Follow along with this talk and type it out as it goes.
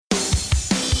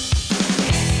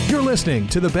You're listening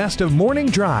to the best of Morning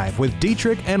Drive with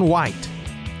Dietrich and White,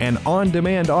 an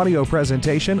on-demand audio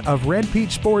presentation of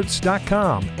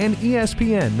RedPeachSports.com and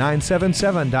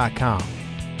ESPN977.com.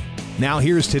 Now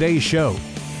here's today's show.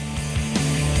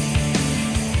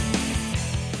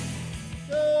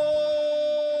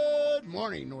 Good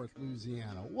morning, North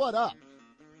Louisiana. What up?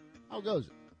 How goes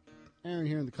it? Aaron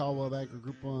here in the Caldwell Banker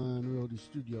Group 1 Realty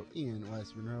Studio in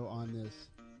West Monroe on this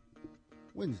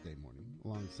Wednesday morning,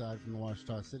 alongside from the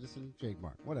Washita Citizen, Jake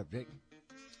Martin. What up, Jake?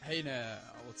 Hey now,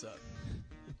 what's up?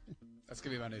 That's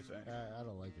going to be my new thing. I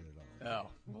don't like it at all. Oh,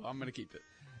 well, I'm going to keep it.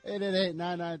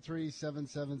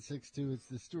 888-993-7762. It's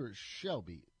the Stuart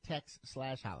Shelby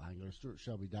text/hotline. Go to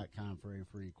stuartshelby.com for a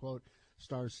free quote.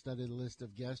 Star-studded list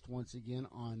of guests once again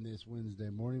on this Wednesday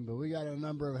morning, but we got a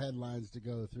number of headlines to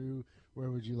go through.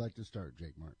 Where would you like to start,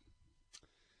 Jake Martin?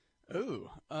 Ooh,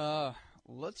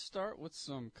 let's start with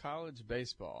some college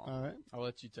baseball. All right. I'll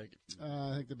let you take it.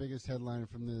 I think the biggest headline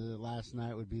from the last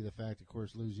night would be the fact, of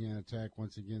course, Louisiana Tech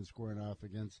once again squaring off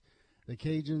against the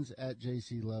Cajuns at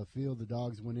J.C. Love Field. The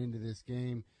Dogs went into this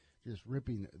game just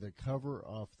ripping the cover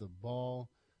off the ball,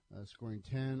 scoring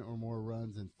 10 or more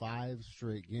runs in 5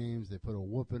 straight games. They put a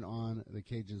whooping on the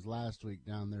Cajuns last week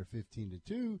down there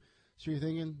 15-2. So you're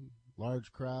thinking,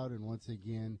 large crowd, and once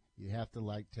again, you have to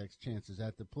like Tech's chances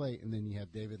at the plate, and then you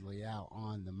have David Leal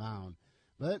on the mound.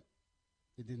 But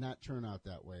it did not turn out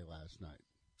that way last night.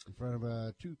 In front of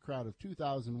a crowd of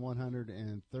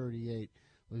 2,138,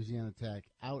 Louisiana Tech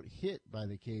out-hit by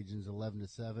the Cajuns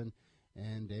 11-7,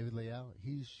 and David Leal,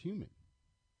 he's human.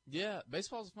 Yeah,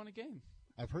 baseball's a funny game.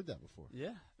 I've heard that before.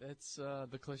 Yeah, it's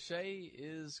the cliche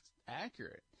is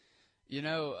accurate. You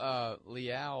know,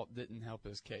 Leal didn't help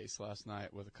his case last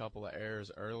night with a couple of errors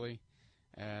early,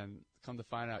 and come to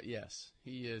find out, yes,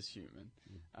 he is human.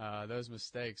 Those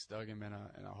mistakes dug him in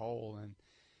a hole, and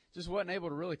just wasn't able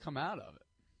to really come out of it.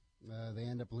 They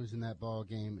end up losing that ball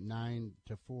game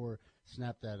 9-4,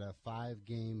 snapped at a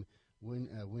 5-game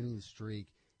winning streak.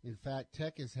 In fact,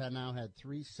 Tech has now had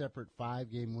 3 separate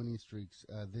 5-game winning streaks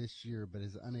this year, but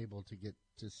is unable to get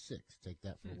to 6. Take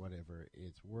that for whatever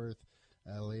it's worth.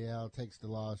 Leal takes the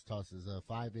loss, tosses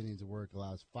 5 innings of work,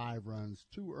 allows 5 runs,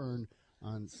 2 earned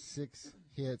on 6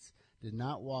 hits, did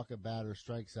not walk a batter,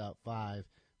 strikes out 5,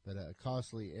 but a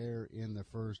costly error in the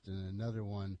first and another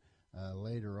one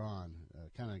later on.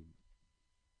 Kind of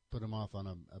put him off on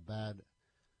a bad,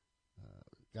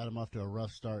 got him off to a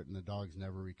rough start, and the Dogs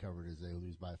never recovered as they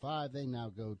lose by 5. They now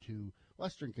go to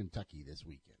Western Kentucky this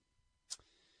weekend.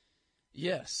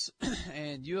 Yes,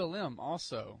 and ULM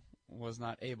also was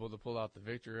not able to pull out the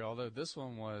victory, although this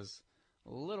one was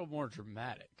a little more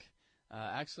dramatic.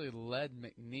 Actually led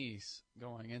McNeese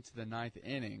going into the 9th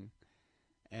inning,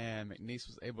 and McNeese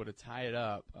was able to tie it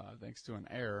up thanks to an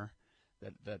error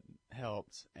that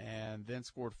helped, and then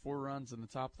scored 4 runs in the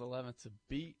top of the 11th to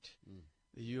beat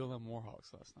the ULM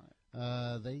Warhawks last night.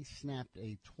 They snapped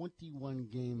a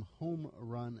 21-game home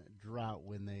run drought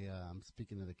when they, I'm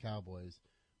speaking of the Cowboys,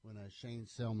 when Shane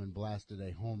Selman blasted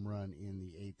a home run in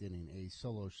the 8th inning, a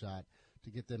solo shot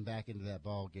to get them back into that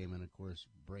ball game and, of course,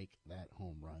 break that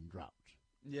home run drought.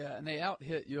 Yeah, and they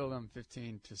out-hit ULM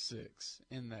 15-6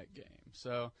 in that game.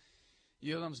 So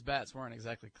ULM's bats weren't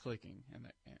exactly clicking in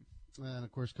that game. And,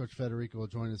 of course, Coach Federico will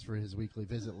join us for his weekly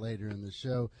visit later in the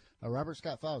show. Robert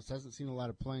Scott Faust hasn't seen a lot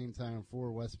of playing time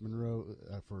for West Monroe,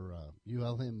 for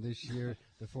ULM this year,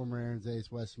 the former Aaron's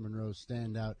ace West Monroe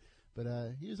standout. But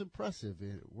he was impressive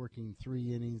in working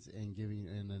 3 innings and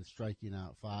then striking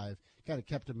out 5. Kind of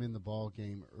kept him in the ball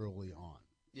game early on.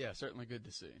 Yeah, certainly good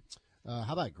to see.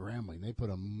 How about Grambling? They put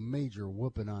a major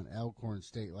whooping on Elkhorn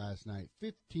State last night,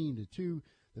 15-2.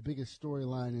 The biggest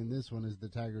storyline in this one is the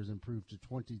Tigers improved to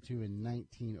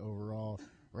 22-19 overall.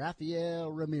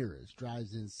 Rafael Ramirez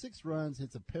drives in 6 runs,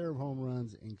 hits a pair of home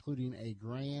runs, including a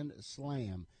grand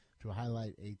slam to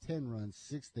highlight a 10-run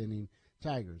 6th inning.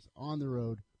 Tigers on the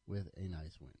road with a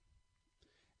nice win.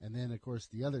 And then, of course,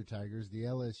 the other Tigers, the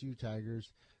LSU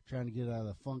Tigers, trying to get out of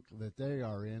the funk that they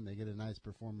are in. They get a nice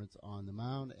performance on the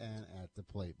mound and at the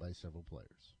plate by several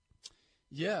players.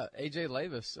 Yeah, A.J.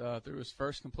 Levis threw his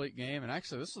first complete game, and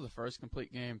actually this was the first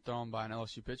complete game thrown by an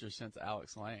LSU pitcher since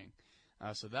Alex Lang.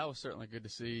 So that was certainly good to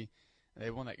see.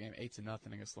 They won that game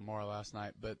 8-0 against Lamar last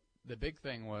night. But the big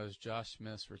thing was Josh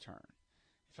Smith's return.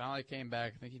 He finally came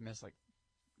back. I think he missed like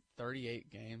 38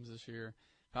 games this year.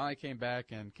 Finally came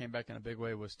back in a big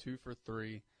way, was 2 for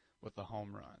 3 with a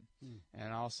home run.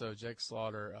 And also Jake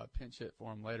Slaughter pinch hit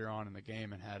for him later on in the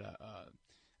game and had a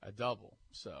double.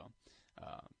 So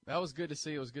that was good to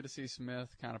see. It was good to see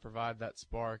Smith kind of provide that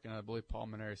spark. And I believe Paul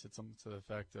Mainieri said something to the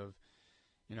effect of,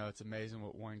 it's amazing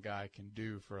what one guy can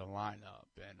do for a lineup.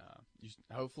 And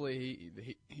hopefully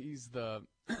he's the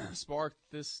spark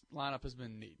this lineup has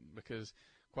been needing, because,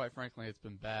 quite frankly, it's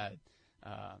been bad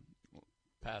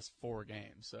past 4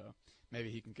 games. So maybe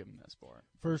he can give him that spark.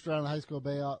 First round of high school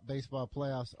baseball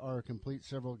playoffs are complete.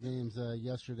 Several games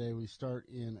yesterday. We start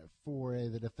in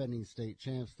 4A, the defending state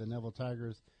champs, the Neville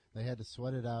Tigers. They had to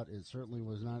sweat it out. It certainly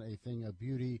was not a thing of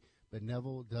beauty, but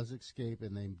Neville does escape,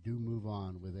 and they do move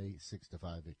on with a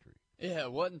 6-5 victory. Yeah,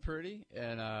 it wasn't pretty,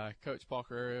 and Coach Paul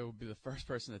Carrera will be the first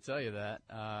person to tell you that.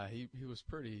 He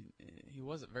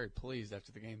wasn't very pleased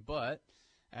after the game, but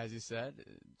as you said,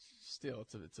 still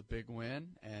it's a big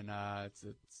win, and it's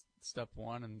step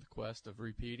one in the quest of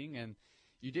repeating. And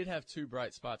you did have 2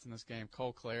 bright spots in this game.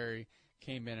 Cole Clary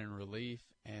came in relief,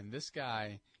 and this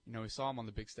guy, we saw him on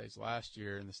the big stage last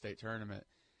year in the state tournament.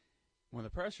 When the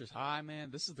pressure's high,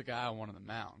 man, this is the guy I want on the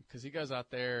mound, because he goes out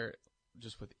there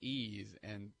just with ease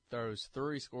and throws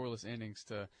 3 scoreless innings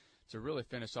to really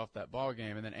finish off that ball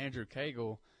game. And then Andrew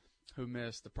Cagle, who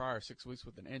missed the prior 6 weeks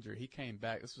with an injury, he came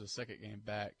back. This was his second game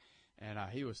back, and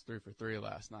he was 3 for 3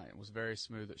 last night and was very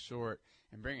smooth at short.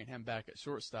 And bringing him back at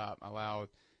shortstop allowed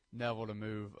Neville to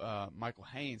move Michael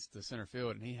Haynes to center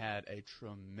field, and he had a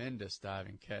tremendous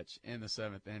diving catch in the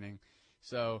 7th inning.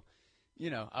 So,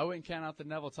 I wouldn't count out the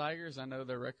Neville Tigers. I know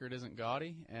their record isn't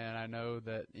gaudy, and I know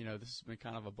that, this has been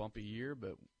kind of a bumpy year,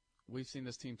 but we've seen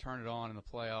this team turn it on in the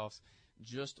playoffs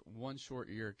just one short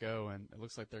year ago, and it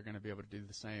looks like they're going to be able to do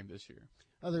the same this year.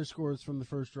 Other scores from the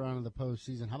first round of the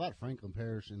postseason. How about Franklin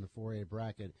Parish in the 4A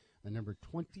bracket, the number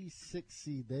 26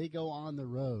 seed? They go on the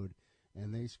road,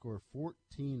 and they score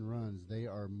 14 runs. They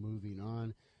are moving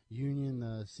on. Union,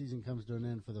 the season comes to an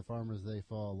end for the Farmers. They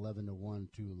fall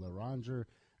 11-1 to Laranger.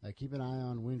 Keep an eye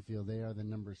on Winfield. They are the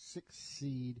number 6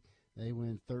 seed. They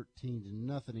win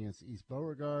 13-0 against East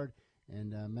Beauregard.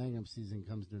 And Mangum season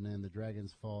comes to an end. The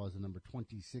Dragons fall as the number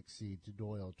 26 seed to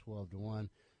Doyle, 12-1.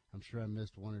 I'm sure I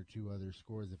missed 1 or 2 other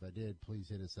scores. If I did, please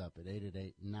hit us up at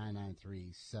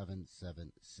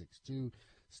 888-993-7762.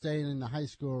 Staying in the high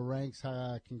school ranks,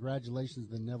 congratulations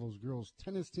to the Neville's girls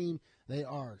tennis team. They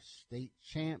are state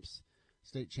champs.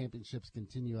 State championships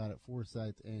continue out at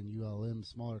Forsyth and ULM.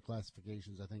 Smaller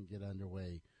classifications, I think, get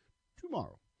underway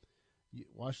tomorrow.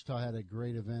 Ouachita had a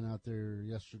great event out there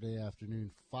yesterday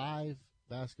afternoon. 5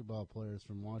 basketball players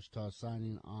from Ouachita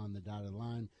signing on the dotted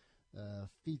line,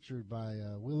 featured by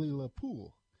Willie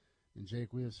LaPoule. And,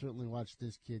 Jake, we have certainly watched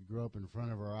this kid grow up in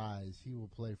front of our eyes. He will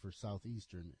play for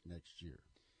Southeastern next year.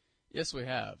 Yes, we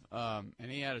have.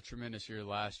 And he had a tremendous year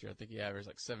last year. I think he averaged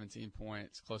like 17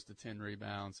 points, close to 10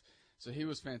 rebounds. So he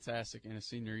was fantastic in his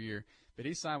senior year. But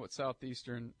he signed with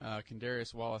Southeastern.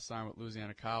 Kendarius Wallace signed with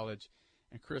Louisiana College.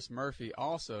 And Chris Murphy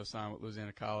also signed with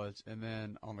Louisiana College. And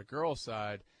then on the girls'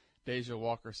 side, Deja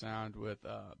Walker signed with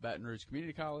Baton Rouge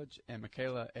Community College. And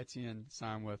Michaela Etienne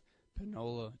signed with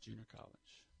Panola Junior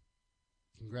College.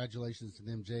 Congratulations to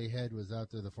them. Jay Head was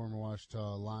out there, the former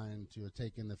Ouachita Lion, to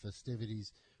take in the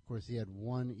festivities. Of course, he had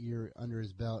 1 year under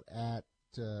his belt at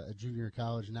a junior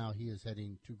college. Now he is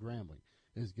heading to Grambling.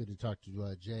 It was good to talk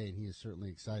to Jay, and he is certainly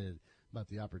excited about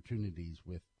the opportunities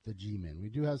with the G-men. We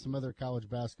do have some other college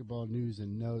basketball news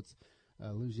and notes.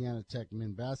 Louisiana Tech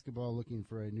men basketball looking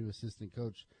for a new assistant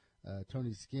coach.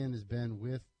 Tony Skinn has been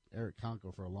with Eric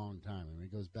Conco for a long time. I mean,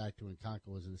 it goes back to when Conco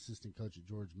was an assistant coach at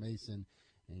George Mason,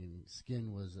 and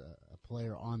Skinn was a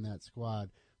player on that squad.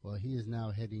 Well, he is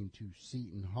now heading to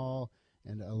Seton Hall,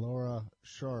 and Alora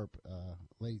Sharp,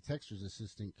 Lady Texter's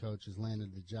assistant coach, has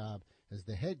landed the job as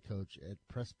the head coach at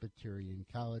Presbyterian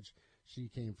College. She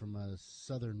came from a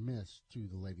Southern Miss to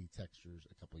the Lady Texters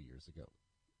a couple years ago.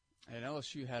 And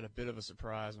LSU had a bit of a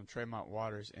surprise when Tremont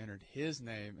Waters entered his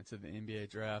name into the NBA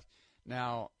draft.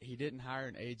 Now, he didn't hire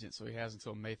an agent, so he has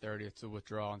until May 30th to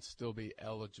withdraw and still be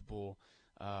eligible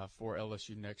for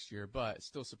LSU next year. But it's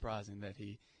still surprising that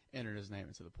he entered his name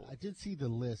into the pool. I did see the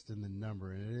list and the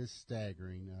number, and it is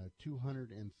staggering.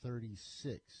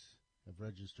 236 have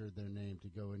registered their name to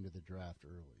go into the draft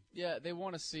early. Yeah, they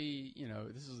want to see,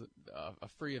 this is a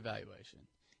free evaluation.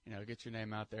 Get your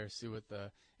name out there, see what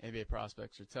the NBA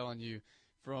prospects are telling you.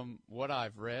 From what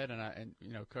I've read, and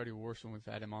Cody Warsham, we've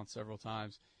had him on several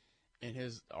times. In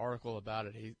his article about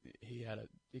it, he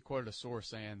quoted a source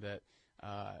saying that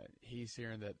he's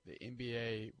hearing that the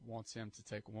NBA wants him to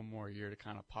take 1 more year to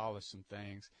kind of polish some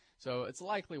things. So it's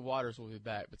likely Waters will be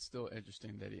back, but still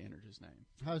interesting that he entered his name.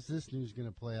 How's this news going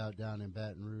to play out down in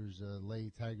Baton Rouge? Lady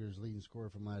Tigers leading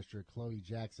scorer from last year, Chloe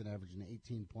Jackson, averaging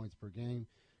 18 points per game.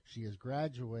 She has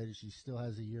graduated. She still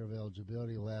has a year of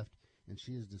eligibility left, and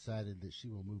she has decided that she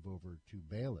will move over to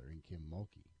Baylor and Kim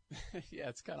Mulkey. Yeah,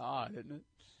 it's kind of odd, isn't it?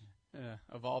 Yeah,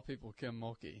 of all people, Kim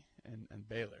Mulkey and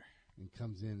Baylor. And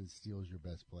comes in and steals your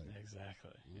best player.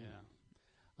 Exactly, yeah.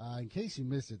 In case you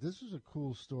missed it, this was a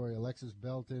cool story. Alexis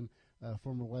Belton,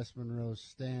 former West Monroe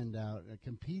standout,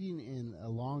 competing in a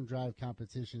long drive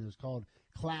competition. It was called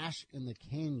Clash in the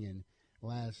Canyon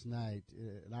last night,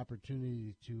 an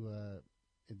opportunity to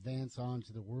advance on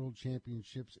to the World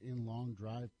Championships in long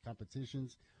drive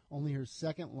competitions. Only her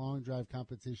second long drive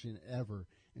competition ever,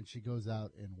 and she goes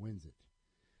out and wins it.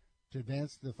 To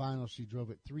advance to the finals, she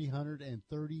drove it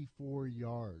 334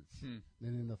 yards. Then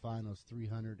in the finals,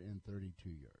 332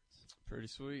 yards. Pretty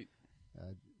sweet.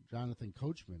 Jonathan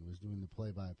Coachman was doing the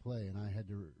play-by-play, and I had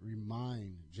to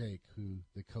remind Jake who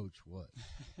the coach was.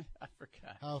 I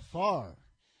forgot. How far?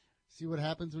 See what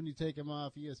happens when you take him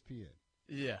off ESPN.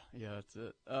 Yeah, that's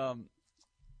it.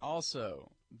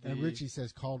 Also, and Richie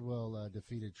says Caldwell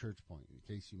defeated Church Point, in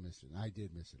case you missed it. And I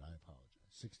did miss it. I apologize.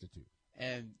 6-2.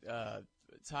 And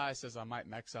Ty says I might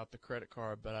max out the credit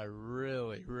card, but I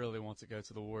really, really want to go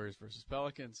to the Warriors versus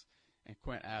Pelicans. And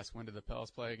Quint asked, when did the Pels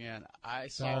play again? I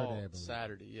saw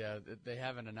Saturday. Yeah, they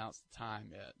haven't announced the time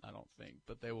yet, I don't think,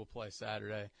 but they will play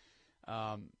Saturday.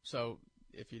 So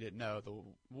if you didn't know, the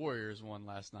Warriors won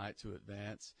last night to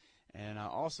advance. And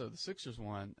also the Sixers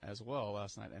won as well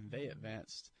last night, and they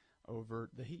advanced over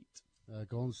the Heat.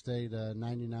 Golden State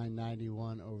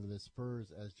 99-91 over the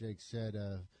Spurs. As Jake said,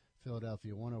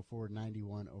 Philadelphia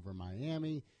 104-91 over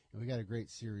Miami. And we got a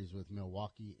great series with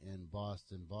Milwaukee and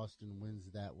Boston. Boston wins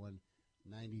that one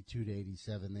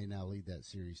 92-87. They now lead that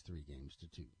series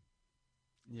 3-2.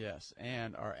 Yes,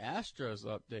 and our Astros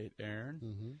update, Aaron.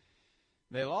 Mm-hmm.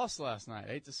 They lost last night,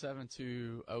 8-7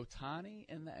 to Ohtani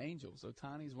and the Angels.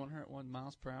 Ohtani's 101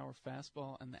 miles per hour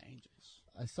fastball and the Angels.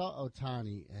 I saw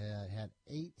Ohtani had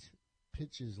 8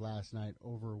 pitches last night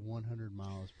over 100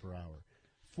 miles per hour.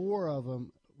 4 of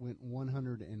them went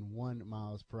 101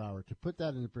 miles per hour. To put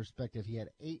that into perspective, he had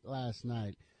 8 last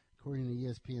night. According to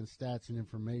ESPN Stats and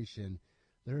Information,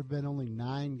 there have been only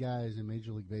 9 guys in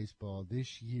Major League Baseball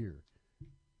this year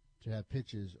to have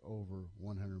pitches over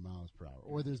 100 miles per hour.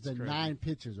 Or there's been 9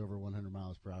 pitches over 100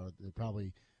 miles per hour.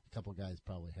 Probably a couple guys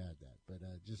probably had that. But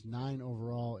just 9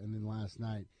 overall, and then last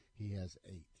night he has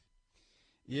 8.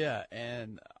 Yeah,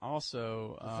 and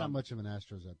also it's not much of an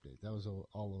Astros update. That was all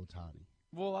Ohtani.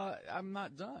 Well, I'm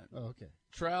not done. Oh, okay.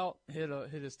 Trout hit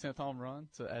his 10th home run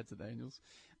to add to the Angels.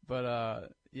 But,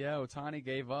 Ohtani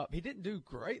gave up. He didn't do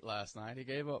great last night. He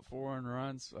gave up 4 earned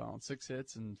runs on 6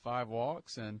 hits and 5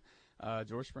 walks, and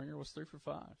George Springer was 3 for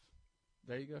 5.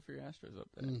 There you go for your Astros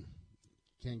update.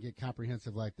 Can't get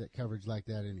comprehensive coverage like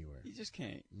that anywhere. You just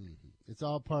can't. Mm-hmm. It's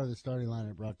all part of the starting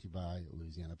lineup brought to you by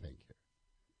Louisiana Pain Care.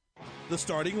 The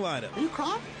starting lineup. Are you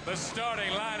crying? The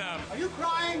starting lineup. Are you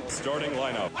crying? Starting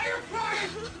lineup. Are you crying?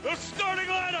 The starting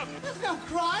lineup. There's no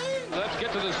crying. Let's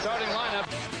get to the starting lineup.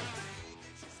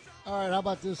 All right, how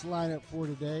about this lineup for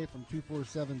today from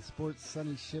 247 Sports?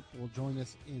 Sonny Ship will join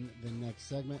us in the next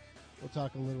segment. We'll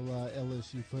talk a little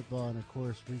LSU football and, of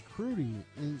course, recruiting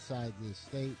inside this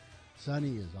state.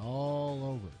 Sonny is all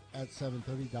over. At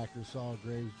 7:30, Dr. Saul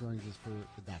Graves joins us for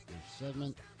the doctor's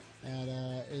segment. At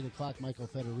 8 o'clock, Michael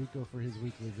Federico for his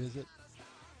weekly visit.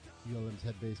 ULM's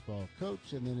head baseball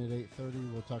coach. And then at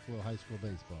 8:30, we'll talk a little high school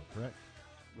baseball, correct?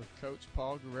 With Coach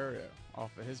Paul Guerrero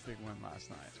off of his big win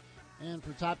last night. And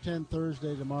for Top 10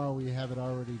 Thursday tomorrow, we have it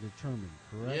already determined,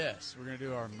 correct? Yes, we're going to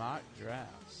do our mock draft.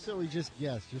 So we just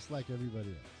guessed, just like everybody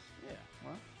else. Yeah,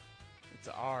 well, it's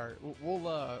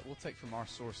we'll take from our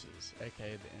sources,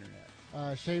 a.k.a. the internet.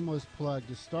 Shameless plug.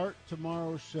 To start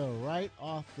tomorrow's show, right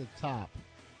off the top,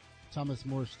 Thomas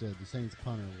Morstead, the Saints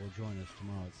punter, will join us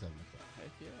tomorrow at 7 o'clock.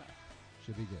 Heck yeah.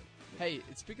 Should be good. Hey,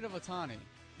 speaking of Ohtani,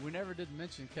 we never did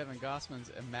mention Kevin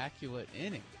Gossman's immaculate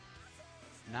inning.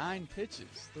 9 pitches,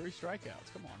 3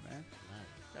 strikeouts. Come on, man. Nice.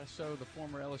 Got to show the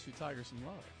former LSU Tiger some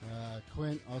love.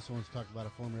 Quint also wants to talk about a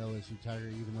former LSU Tiger,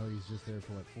 even though he's just there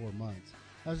for, 4 months.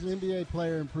 Has an NBA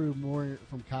player improved more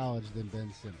from college than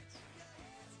Ben Simmons?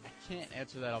 I can't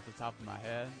answer that off the top of my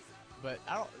head, but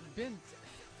Ben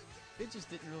just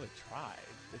didn't really try,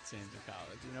 it seems, in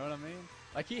college. You know what I mean?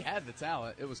 Like, he had the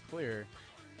talent. It was clear.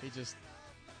 He just,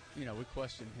 we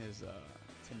questioned his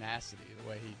tenacity, the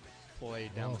way he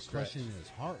played down the stretch. Questioning his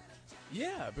heart.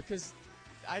 Yeah, because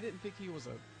I didn't think he was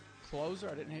a closer.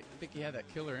 I didn't think he had that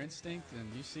killer instinct,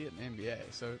 and you see it in the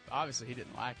NBA. So, obviously, he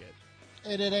didn't like it.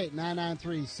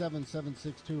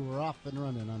 888-993-7762. We're off and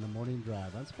running on the morning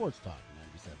drive on Sports Talk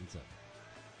 97.7.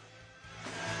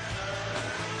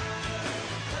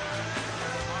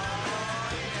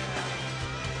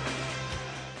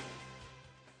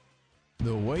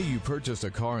 The way you purchased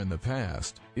a car in the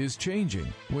past is changing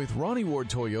with Ronnie Ward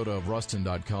Toyota of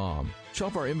Ruston.com.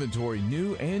 Shop our inventory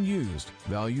new and used,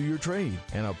 value your trade,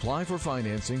 and apply for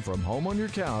financing from home on your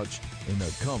couch in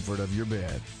the comfort of your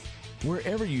bed.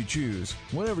 Wherever you choose,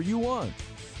 whenever you want.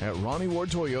 At Ronnie Ward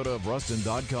Toyota of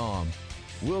Ruston.com,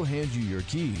 we'll hand you your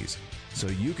keys so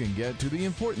you can get to the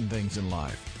important things in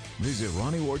life. Visit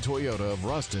Ronnie Ward Toyota of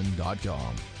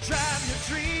Ruston.com. Drive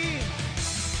your dream.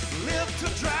 Live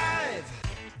to drive.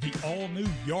 The all-new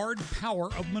Yard Power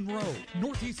of Monroe,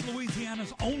 Northeast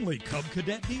Louisiana's only Cub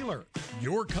Cadet dealer.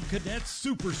 Your Cub Cadet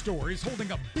Superstore is holding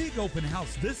a big open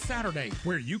house this Saturday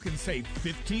where you can save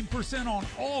 15% on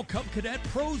all Cub Cadet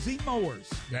Pro Z mowers.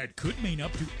 That could mean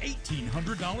up to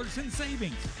 $1,800 in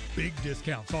savings. Big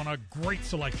discounts on a great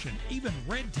selection, even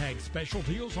red tag special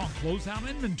deals on closeout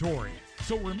inventory.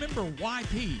 So remember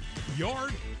YP,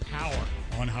 Yard Power,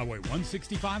 on Highway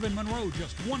 165 in Monroe,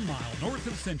 just 1 mile north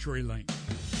of Century Lane.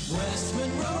 West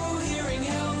Monroe Hearing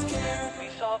Healthcare. We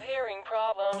solve hearing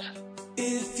problems.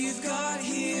 If you've got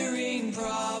hearing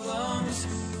problems,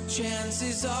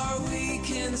 chances are we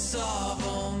can solve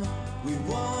them. We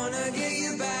want to get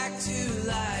you back to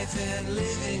life and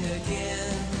living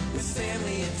again with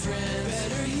family and friends.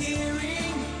 Better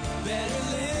hearing, better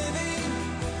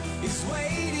living is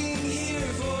waiting here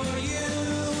for you.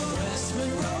 West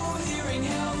Monroe Hearing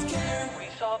Healthcare. We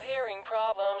solve hearing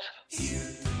problems.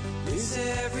 Is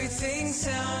everything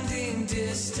sounding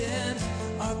distant?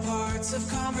 Are parts of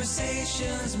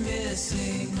conversations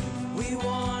missing? We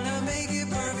want to make it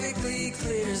perfectly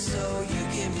clear so you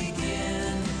can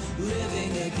begin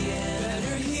living again.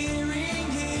 Better hearing,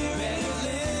 better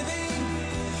living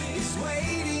is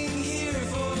waiting here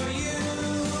for you.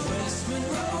 West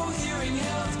Monroe Hearing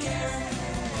Healthcare.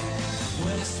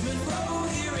 West Monroe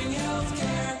Hearing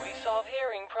Healthcare. We solve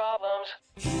hearing problems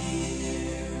here.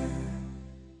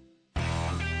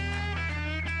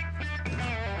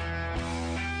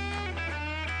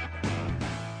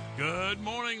 Good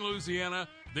morning, Louisiana.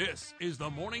 This is the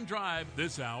Morning Drive.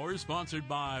 This hour is sponsored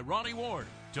by Ronnie Ward,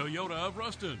 Toyota of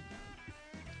Ruston.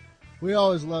 We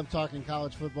always love talking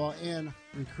college football and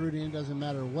recruiting. It doesn't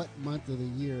matter what month of the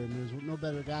year, and there's no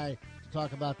better guy to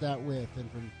talk about that with than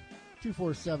from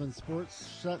 247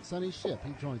 Sports, Sonny Shipp.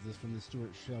 He joins us from the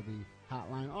Stuart Shelby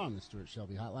Hotline, on the Stuart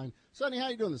Shelby Hotline. Sonny, how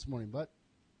you doing this morning, bud?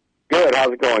 Good.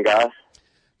 How's it going, guys?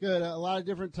 Good. A lot of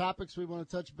different topics we want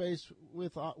to touch base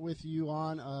with you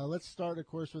on. Let's start, of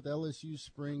course, with LSU's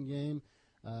spring game.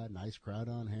 Nice crowd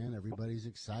on hand. Everybody's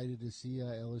excited to see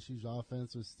LSU's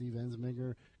offense with Steve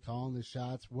Ensminger calling the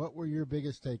shots. What were your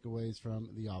biggest takeaways from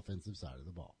the offensive side of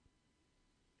the ball?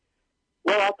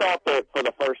 Well, I thought that for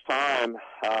the first time,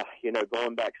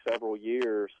 going back several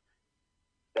years,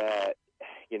 that,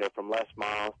 from Les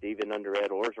Miles to even under Ed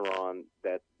Orgeron,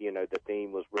 that, the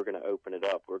theme was we're going to open it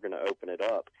up. We're going to open it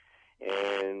up.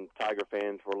 And Tiger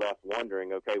fans were left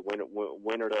wondering, okay, when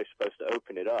are they supposed to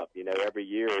open it up? Every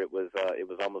year it was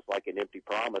almost like an empty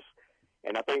promise.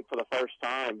 And I think for the first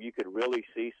time you could really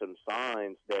see some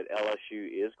signs that LSU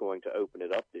is going to open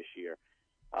it up this year.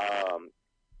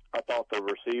 I thought the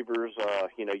receivers,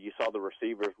 you saw the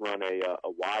receivers run a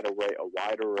wider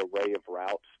array of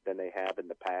routes than they have in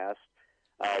the past.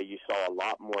 You saw a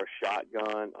lot more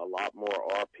shotgun, a lot more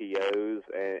RPOs,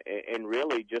 and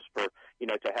really just for,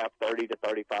 to have 30 to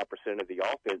 35% of the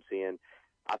offense in,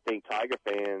 I think Tiger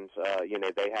fans,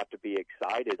 they have to be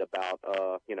excited about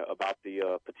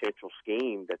the potential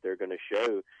scheme that they're going to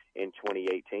show in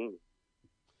 2018.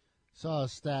 Saw a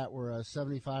stat where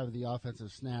 75 of the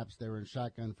offensive snaps, they were in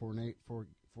shotgun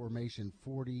formation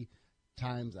 40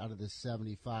 times out of the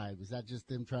 75. Is that just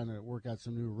them trying to work out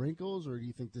some new wrinkles, or do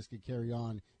you think this could carry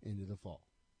on into the fall?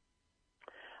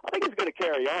 I think it's going to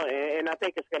carry on, and I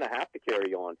think it's going to have to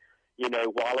carry on.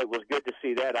 While it was good to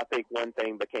see that, I think one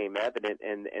thing became evident,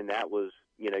 and that was,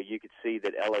 you could see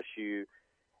that LSU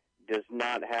does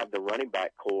not have the running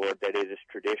back core that it has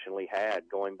traditionally had,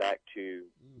 going back to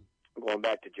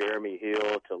Jeremy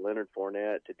Hill, to Leonard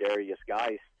Fournette, to Darius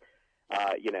Geis.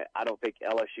 I don't think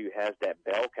LSU has that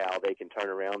bell cow they can turn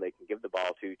around. They can give the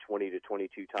ball to 20 to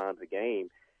 22 times a game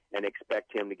and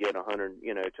expect him to get 100,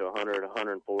 to 100,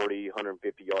 140,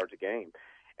 150 yards a game.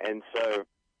 And so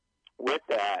with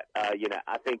that,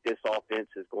 I think this offense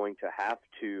is going to have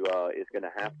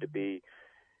to be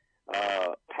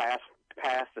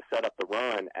pass to set up the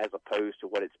run as opposed to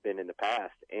what it's been in the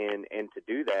past. And to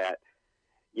do that,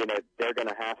 they're going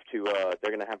to have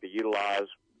to utilize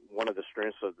one of the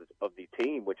strengths of the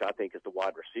team, which I think is the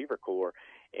wide receiver core.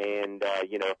 And,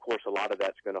 of course, a lot of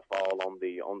that's going to fall on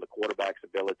the quarterback's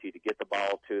ability to get the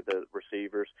ball to the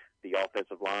receivers, the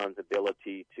offensive line's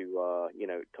ability to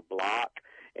block,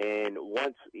 And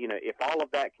once, if all of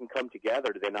that can come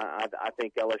together, then I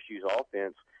think LSU's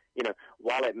offense,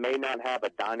 while it may not have a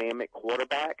dynamic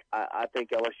quarterback, I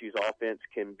think LSU's offense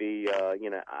can be,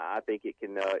 I think it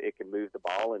can move the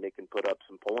ball and it can put up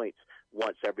some points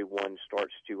once everyone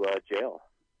starts to gel.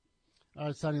 All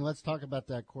right, Sonny, let's talk about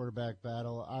that quarterback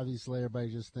battle. Obviously, everybody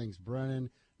just thinks Brennan,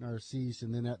 Narcisse,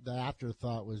 and then the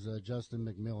afterthought was Justin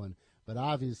McMillan. But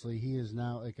obviously, he is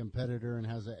now a competitor and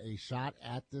has a shot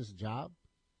at this job.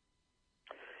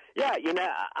 Yeah,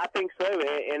 I think so,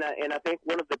 and I think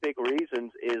one of the big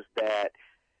reasons is that,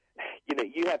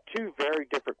 you have two very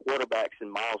different quarterbacks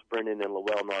in Miles Brennan and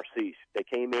Lowell Narcisse. They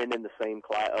came in the same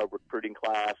recruiting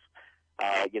class.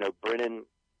 Brennan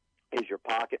is your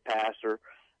pocket passer.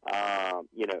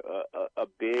 A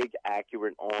big,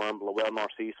 accurate arm. Lowell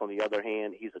Narcisse, on the other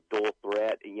hand, he's a dual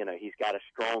threat. He's got a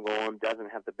strong arm,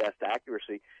 doesn't have the best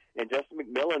accuracy. And Justin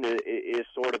McMillan is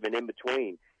sort of an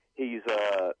in-between. He's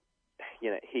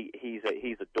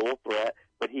he's a dual threat,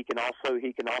 but he can also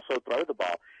throw the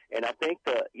ball. And I think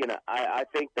I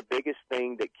think the biggest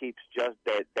thing that keeps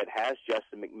that has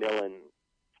Justin McMillan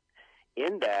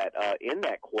in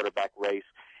that quarterback race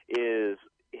is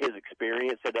his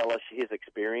experience at LSU.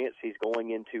 He's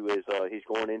going into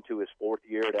his fourth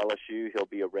year at LSU. He'll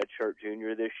be a redshirt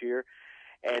junior this year.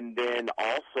 And then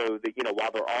also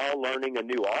while they're all learning a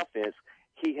new offense,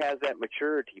 he has that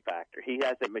maturity factor. He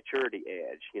has that maturity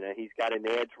edge. He's got an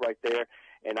edge right there.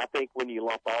 And I think when you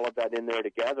lump all of that in there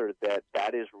together,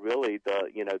 that is really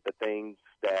the things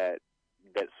that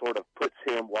sort of puts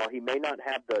him, while he may not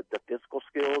have the physical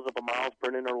skills of a Miles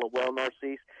Brennan or Lowell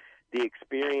Narcisse, the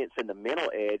experience and the mental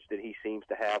edge that he seems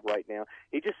to have right now,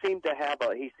 he seemed to have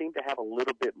a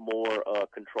little bit more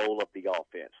control of the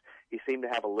offense. He seemed to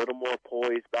have a little more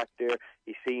poise back there.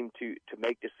 He seemed to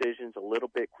make decisions a little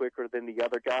bit quicker than the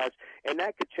other guys, and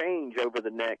that could change over the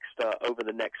next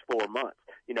 4 months.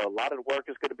 A lot of work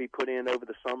is going to be put in over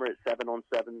the summer at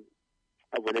 7-on-7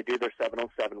 when they do their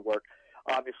 7-on-7 work.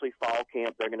 Obviously, fall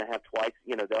camp, they're going to have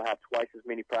they'll have twice as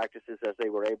many practices as they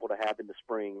were able to have in the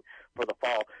spring for the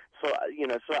fall. So,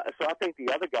 so I think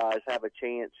the other guys have a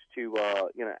chance to,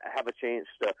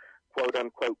 quote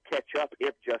unquote catch up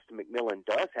if Justin McMillan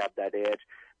does have that edge.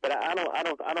 But I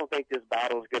don't think this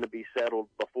battle is going to be settled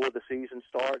before the season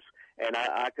starts. And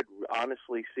I could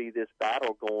honestly see this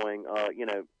battle going,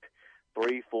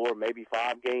 3, 4, maybe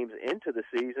 5 games into the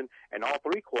season, and all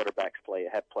 3 quarterbacks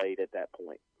have played at that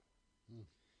point.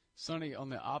 Sonny, on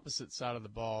the opposite side of the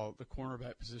ball, the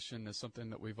cornerback position is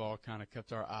something that we've all kind of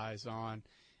kept our eyes on.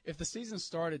 If the season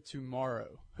started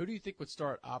tomorrow, who do you think would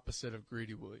start opposite of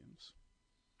Greedy Williams?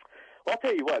 Well, I'll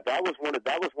tell you what, that was one of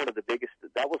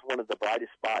the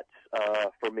brightest spots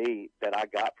for me that I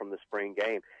got from the spring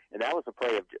game, and that was the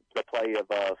play of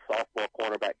sophomore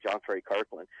cornerback Jontre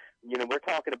Kirkland. We're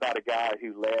talking about a guy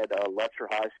who led Letcher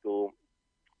High School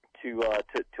to a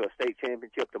state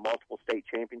championship, to multiple state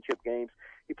championship games.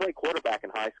 He played quarterback in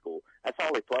high school. That's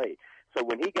all he played. So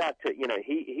when he got to,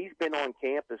 he's been on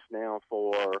campus now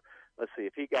for, let's see,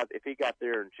 if he got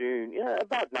there in June,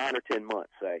 about 9 or 10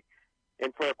 months, say.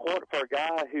 And for a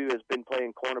guy who has been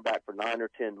playing cornerback for 9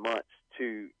 or 10 months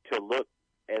to look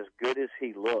as good as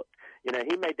he looked,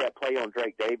 he made that play on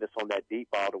Drake Davis on that deep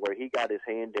ball to where he got his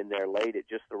hand in there late at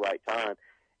just the right time.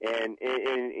 And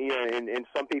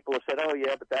some people have said, oh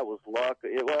yeah, but that was luck.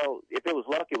 Well, if it was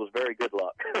luck, it was very good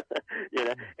luck,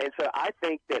 And so I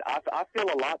think that I feel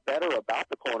a lot better about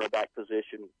the cornerback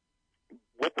position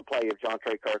with the play of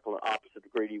Jontre Kirkland opposite the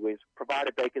Greedy Williams,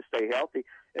 provided they can stay healthy,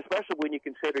 especially when you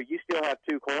consider you still have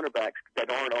 2 cornerbacks that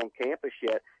aren't on campus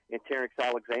yet, in Terrence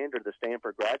Alexander, the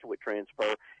Stanford graduate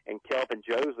transfer, and Kelvin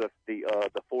Joseph, the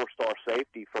 4-star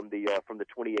safety from the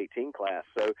 2018 class.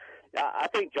 So I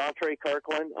think Jontre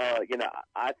Kirkland,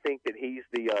 I think that he's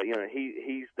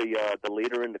he's the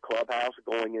leader in the clubhouse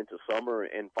going into summer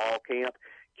and fall camp.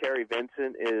 Kerry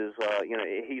Vincent is,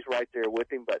 he's right there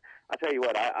with him. But I tell you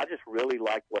what, I just really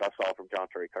liked what I saw from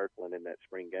Jontre Kirkland in that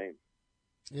spring game.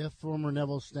 If former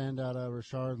Neville standout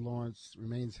Rashard Lawrence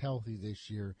remains healthy this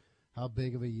year, how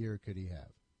big of a year could he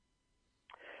have?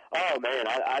 Oh man,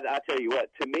 I tell you what.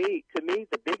 To me,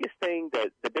 the biggest thing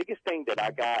that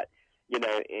I got,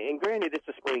 and granted it's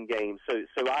a spring game, so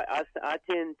I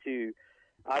tend to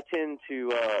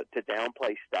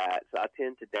downplay stats. I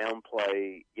tend to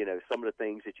downplay, some of the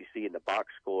things that you see in the box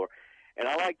score, and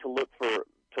I like to look for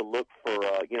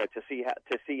to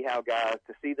see how guys,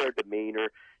 to see their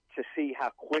demeanor, to see how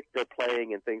quick they're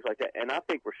playing and things like that. And I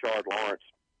think Rashard Lawrence,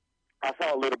 I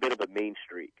saw a little bit of a mean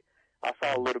streak I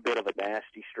saw a little bit of a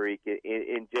nasty streak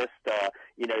in just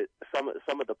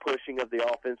some of the pushing of the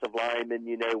offensive lineman.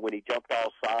 When he jumped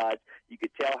all sides, you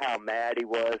could tell how mad he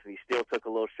was, and he still took a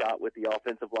little shot with the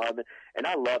offensive lineman. And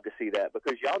I love to see that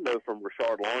because y'all know from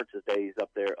Rashard Lawrence's days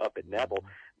up at Neville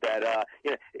that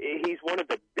he's one of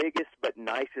the biggest but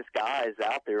nicest guys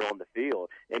out there on the field,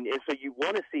 and so you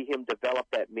want to see him develop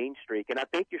that mean streak. And I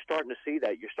think you're starting to see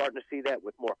that. You're starting to see that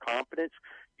with more confidence.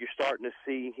 You're starting to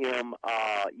see him.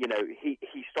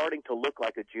 He's starting to look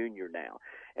like a junior now,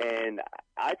 and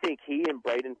I think he and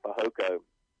Braden Fehoko,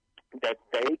 that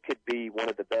they could be one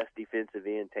of the best defensive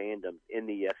end tandems in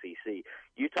the SEC.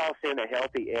 You toss in a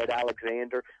healthy Ed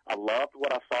Alexander. I loved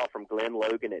what I saw from Glenn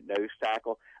Logan at nose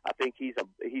tackle. I think he's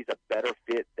a better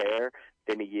fit there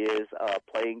than he is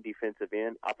playing defensive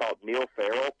end. I thought Neil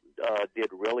Farrell did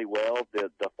really well,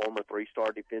 the former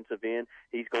three-star defensive end.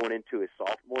 He's going into his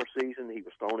sophomore season. He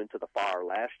was thrown into the fire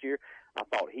last year. I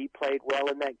thought he played well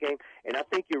in that game. And I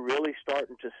think you're really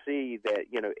starting to see that,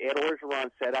 Ed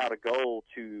Orgeron set out a goal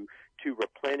to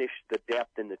replenish the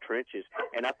depth in the trenches.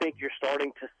 And I think you're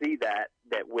starting to see that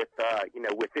with,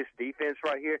 with this defense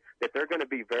right here, that they're going to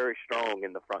be very strong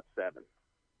in the front seven.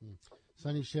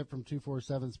 Sonny Shipp from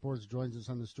 247 Sports joins us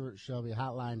on the Stuart Shelby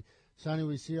hotline. Sonny,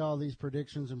 we see all these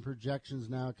predictions and projections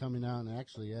now coming out, and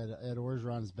actually Ed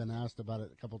Orgeron's been asked about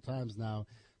it a couple times now.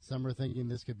 Some are thinking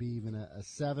this could be even a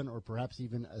 7 or perhaps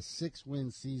even a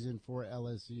 6-win season for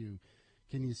LSU.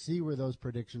 Can you see where those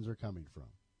predictions are coming from?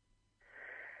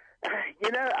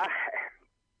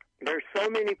 There's so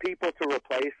many people to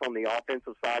replace on the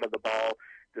offensive side of the ball.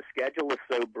 The schedule is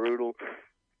so brutal.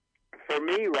 For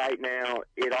me right now,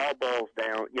 it all boils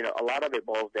down, a lot of it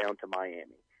boils down to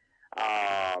Miami.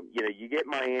 You get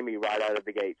Miami right out of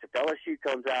the gates. If LSU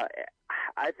comes out,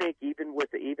 I think even with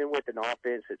an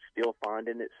offense that's still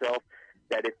finding itself,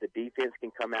 that if the defense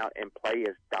can come out and play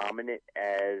as dominant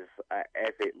as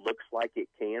it looks like it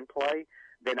can play,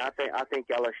 then I think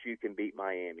LSU can beat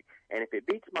Miami. And if it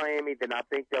beats Miami, then I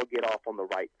think they'll get off on the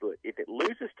right foot. If it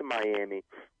loses to Miami,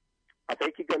 I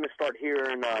think you're going to start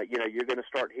hearing, you're going to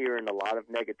start hearing a lot of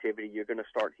negativity. You're going to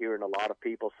start hearing a lot of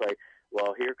people say,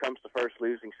 well, here comes the first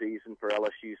losing season for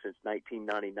LSU since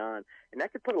 1999. And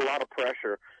that could put a lot of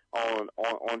pressure on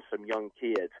some young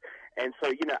kids. And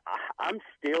so, I'm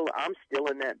still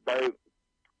in that boat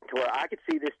to where I could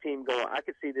see this team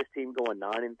going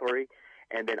 9-3.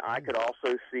 And then I could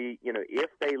also see, if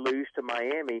they lose to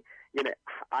Miami,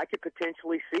 I could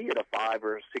potentially see it a 5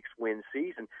 or a 6-win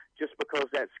season just because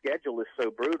that schedule is so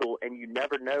brutal, and you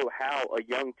never know how a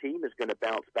young team is going to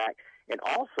bounce back, and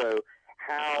also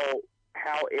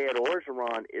how Ed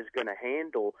Orgeron is going to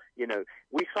handle.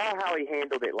 We saw how he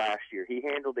handled it last year. He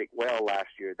handled it well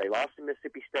last year. They lost to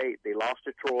Mississippi State. They lost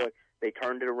to Troy. They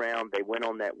turned it around. They went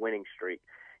on that winning streak.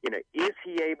 Is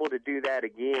he able to do that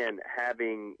again,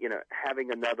 having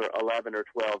another 11 or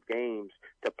 12 games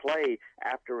to play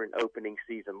after an opening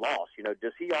season loss?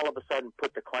 Does he all of a sudden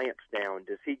put the clamps down?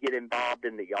 Does he get involved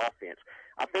in the offense?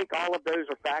 I think all of those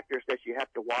are factors that you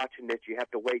have to watch and that you have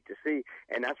to wait to see.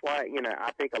 And that's why,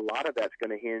 I think a lot of that's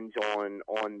going to hinge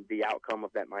on the outcome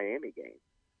of that Miami game.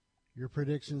 Your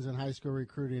predictions in high school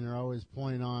recruiting are always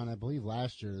pointing on. I believe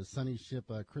last year, the Sonny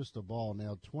Shipp crystal ball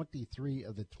nailed 23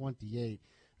 of the 28.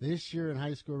 This year in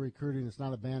high school recruiting, it's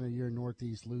not a banner year in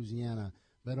Northeast Louisiana,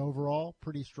 but overall,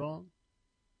 pretty strong?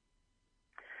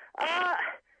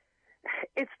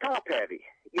 It's top-heavy.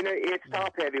 It's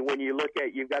top-heavy when you look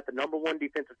at, you've got the number 1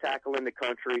 defensive tackle in the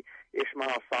country,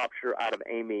 Ishmael Sopsher out of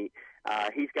Amite.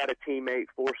 He's got a teammate,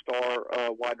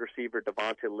 4-star wide receiver,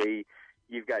 Devonta Lee.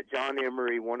 You've got John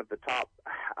Emery, one of the top,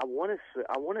 I want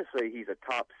to say he's a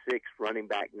top 6 running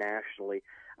back nationally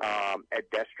at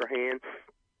Destrehan.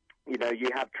 You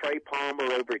have Trey Palmer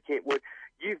over at Kentwood.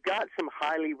 You've got some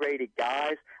highly rated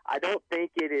guys. I don't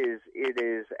think it is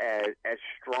as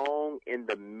strong in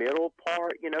the middle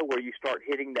part, where you start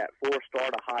hitting that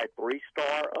 4-star to high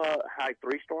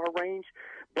 3-star range.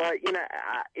 But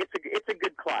it's a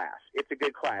good class. It's a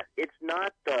good class. It's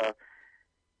not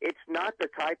the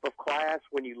type of class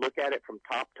when you look at it from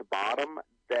top to bottom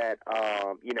that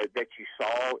that you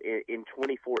saw in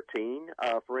 2014.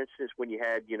 For instance, when you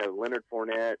had Leonard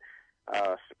Fournette,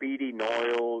 Speedy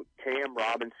Noyle, Cam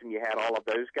Robinson, you had all of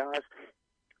those guys.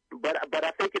 But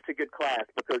I think it's a good class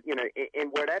because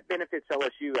and where that benefits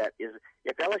LSU at is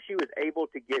if LSU is able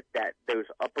to get those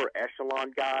upper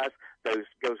echelon guys, those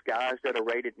guys that are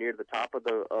rated near the top of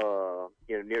the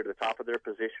near the top of their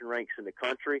position ranks in the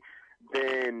country,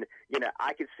 then, you know,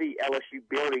 I could see LSU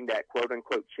building that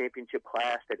quote-unquote championship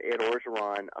class that Ed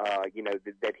Orgeron, you know,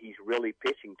 that he's really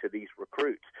pitching to these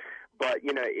recruits. But,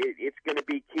 you know, it's going to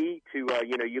be key to,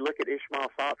 you know, you look at Ishmael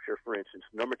Sopsher, for instance,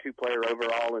 number 2 player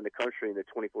overall in the country in the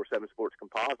 24/7 Sports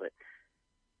Composite.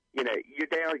 You know,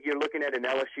 you're looking at an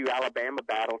LSU-Alabama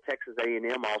battle, Texas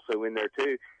A&M also in there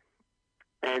too.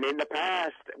 And in the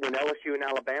past, when LSU and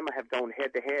Alabama have gone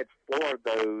head-to-head for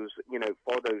those, you know,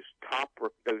 for those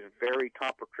very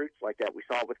top recruits like that, we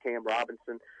saw it with Cam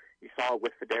Robinson, you saw it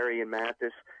with Fedarian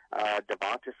Mathis,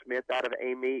 Devonta Smith out of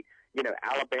A-Meet. You know,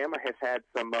 Alabama has had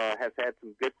some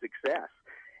good success.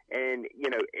 And, you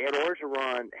know, Ed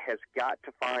Orgeron has got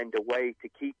to find a way to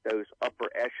keep those upper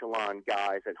echelon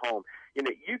guys at home. You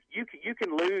know, you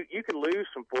can lose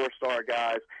some 4-star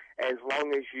guys as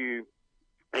long as you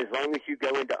go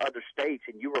into other states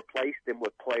and you replace them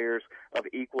with players of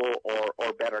equal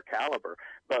or better caliber.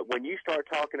 But when you start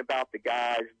talking about the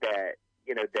guys that,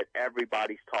 you know, that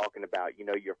everybody's talking about, you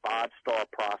know, your 5-star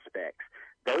prospects,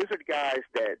 those are the guys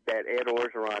that Ed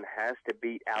Orgeron has to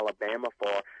beat Alabama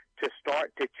for to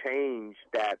start to change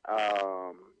that,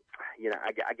 you know,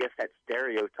 I guess that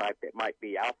stereotype that might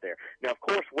be out there. Now, of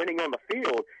course, winning on the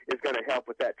field is going to help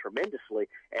with that tremendously,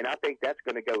 and I think that's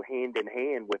going to go hand in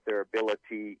hand with their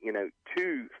ability, you know,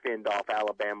 to fend off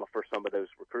Alabama for some of those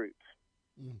recruits.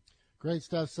 Great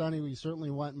stuff, Sonny. We certainly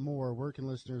want more. Where can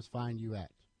listeners find you at?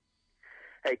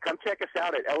 Hey, come check us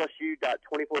out at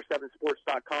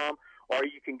lsu.247sports.com, or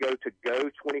you can go to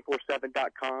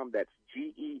go247.com. That's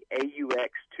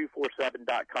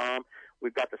GEAUX247.com.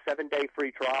 We've got the 7-day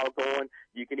free trial going.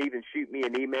 You can even shoot me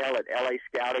an email at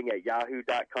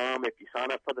lascouting@yahoo.com. If you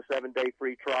sign up for the 7-day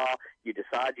free trial, you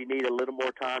decide you need a little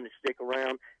more time to stick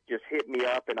around, just hit me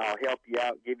up and I'll help you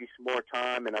out, give you some more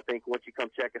time. And I think once you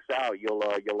come check us out, you'll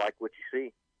like what you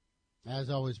see. As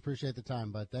always, appreciate the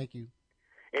time, bud. Thank you.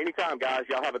 Anytime, guys.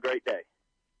 Y'all have a great day.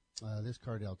 This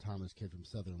Cardell Thomas kid from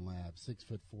Southern Lab,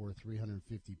 6'4",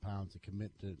 350 pounds, a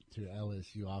commitment to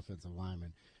LSU offensive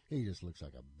lineman. He just looks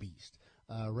like a beast.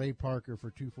 Ray Parker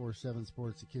for 247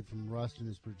 Sports, the kid from Ruston,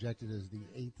 is projected as the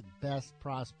 8th best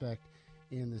prospect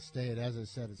in the state. As I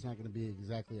said, it's not going to be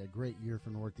exactly a great year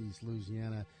for Northeast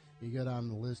Louisiana. You go down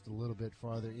the list a little bit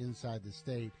farther inside the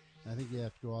state, I think you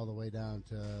have to go all the way down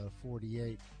to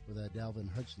 48 with Delvin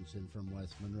Hutchinson from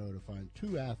West Monroe to find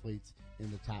 2 athletes in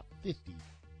the top 50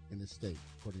 in the state,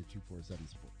 according to 247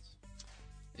 Sports.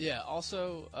 Yeah,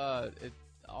 also,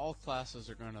 all classes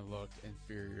are going to look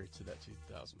inferior to that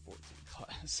 2014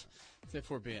 class,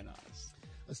 if we're being honest.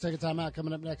 Let's take a time out.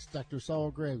 Coming up next, Dr. Saul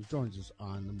Graves joins us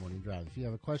on the Morning Drive. If you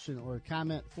have a question or a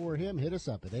comment for him, hit us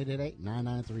up at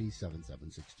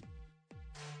 888-993-7762.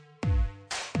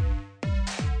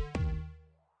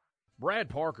 Brad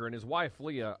Parker and his wife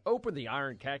Leah opened the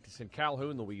Iron Cactus in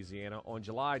Calhoun, Louisiana on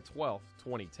July 12,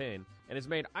 2010, and has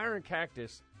made Iron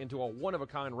Cactus into a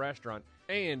one-of-a-kind restaurant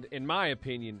and, in my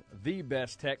opinion, the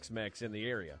best Tex-Mex in the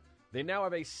area. They now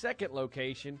have a second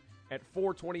location at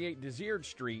 428 Desert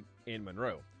Street in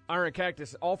Monroe. Iron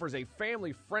Cactus offers a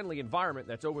family-friendly environment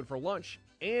that's open for lunch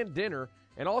and dinner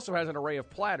and also has an array of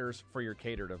platters for your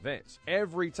catered events.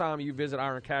 Every time you visit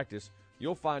Iron Cactus,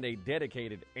 you'll find a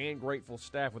dedicated and grateful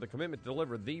staff with a commitment to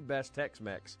deliver the best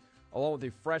Tex-Mex, along with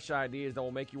the fresh ideas that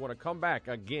will make you want to come back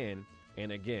again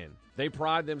and again. They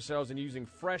pride themselves in using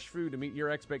fresh food to meet your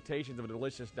expectations of a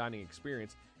delicious dining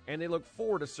experience, and they look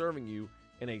forward to serving you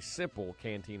in a simple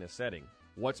cantina setting.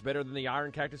 What's better than the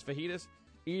Iron Cactus fajitas?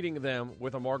 Eating them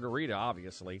with a margarita,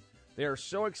 obviously. They are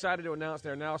so excited to announce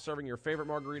they're now serving your favorite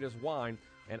margaritas, wine,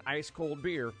 and ice-cold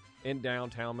beer in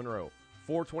downtown Monroe.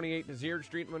 428 Desert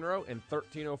Street in Monroe and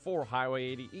 1304 Highway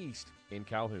 80 East in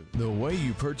Calhoun. The way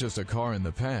you purchased a car in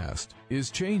the past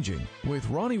is changing with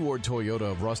Ronnie Ward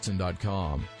Toyota of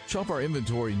Ruston.com. Shop our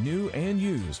inventory new and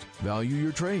used, value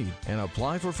your trade, and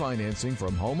apply for financing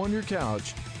from home on your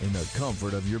couch in the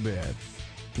comfort of your bed.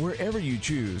 Wherever you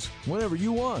choose, whenever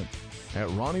you want.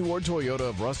 At Ronnie Ward Toyota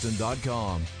of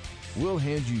Ruston.com, we'll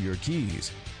hand you your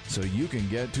keys so you can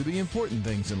get to the important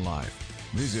things in life.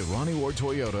 Visit Ronnie Ward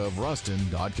Toyota of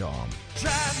Ruston.com.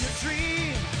 Drive your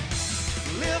dream,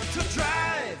 live to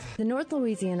drive. The North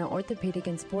Louisiana Orthopedic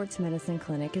and Sports Medicine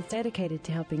Clinic is dedicated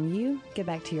to helping you get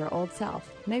back to your old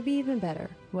self, maybe even better.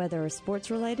 Whether a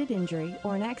sports-related injury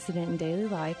or an accident in daily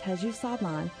life has you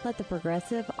sidelined, let the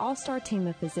progressive, all-star team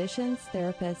of physicians,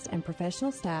 therapists, and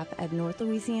professional staff at North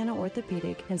Louisiana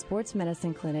Orthopedic and Sports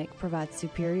Medicine Clinic provide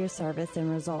superior service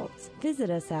and results. Visit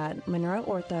us at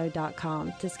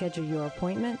monroeortho.com to schedule your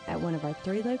appointment at one of our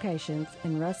 3 locations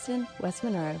in Ruston, West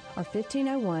Monroe, or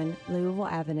 1501 Louisville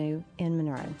Avenue in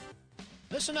Monroe.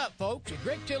 Listen up, folks. At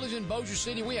Greg Tilley's in Bossier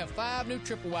City, we have 5 new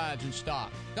triple wides in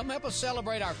stock. Come help us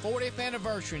celebrate our 40th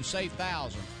anniversary and save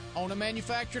thousands. Own a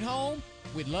manufactured home?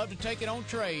 We'd love to take it on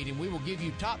trade, and we will give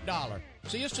you top dollar.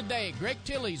 See us today at Greg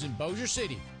Tilley's in Bossier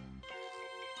City.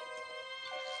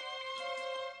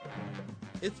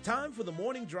 It's time for the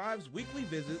Morning Drive's weekly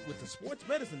visit with the sports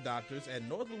medicine doctors at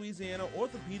North Louisiana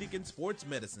Orthopedic and Sports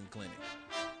Medicine Clinic.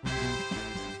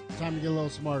 Time to get a little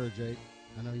smarter, Jake.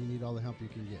 I know you need all the help you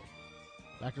can get.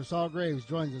 Dr. Saul Graves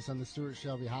joins us on the Stuart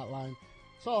Shelby Hotline.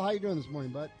 Saul, how you doing this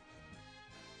morning, bud?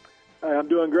 Hey, I'm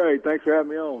doing great. Thanks for having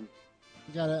me on.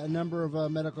 We got a number of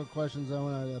medical questions I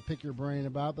want to pick your brain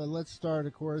about, but let's start,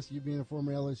 of course, you being a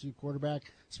former LSU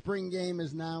quarterback. Spring game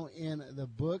is now in the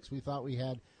books. We thought we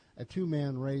had a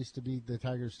 2-man race to beat the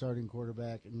Tigers' starting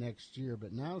quarterback next year,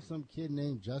 but now some kid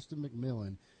named Justin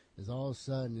McMillan is all of a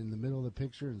sudden in the middle of the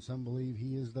picture, and some believe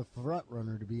he is the front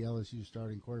runner to be LSU's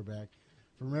starting quarterback.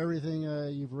 From everything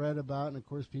you've read about and, of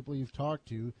course, people you've talked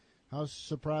to, how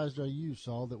surprised are you,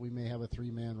 Saul, that we may have a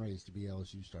 3-man race to be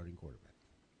LSU's starting quarterback?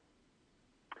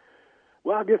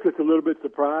 Well, I guess it's a little bit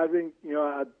surprising. You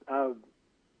know,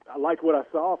 I liked what I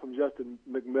saw from Justin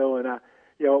McMillan.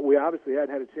 We obviously hadn't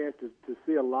had a chance to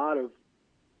see a lot of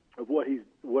what he's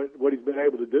been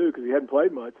able to do because he hadn't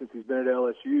played much since he's been at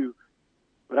LSU.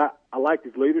 But I liked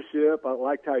his leadership. I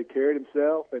liked how he carried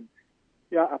himself, and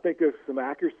I think there's some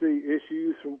accuracy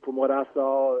issues from what I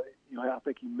saw. You know, I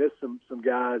think he missed some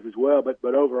guys as well, but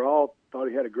overall, thought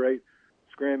he had a great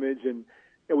scrimmage. And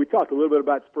we talked a little bit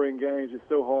about spring games. It's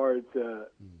so hard to.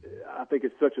 I think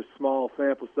it's such a small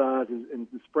sample size, and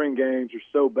the spring games are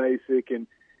so basic, and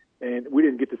we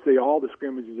didn't get to see all the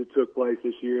scrimmages that took place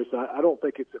this year. So I don't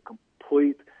think it's a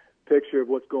complete picture of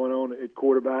what's going on at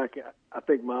quarterback. I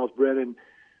think Miles Brennan,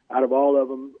 out of all of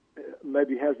them,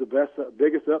 maybe has the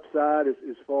biggest upside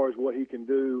as far as what he can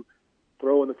do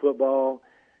throwing the football.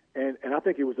 And I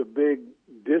think it was a big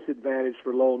disadvantage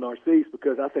for Lowell Narcisse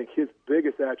because I think his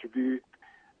biggest attribute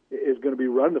is going to be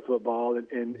running the football.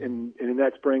 And in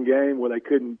that spring game where they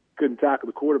couldn't tackle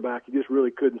the quarterback, you just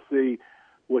really couldn't see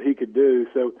what he could do.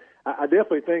 So I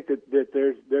definitely think that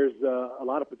there's a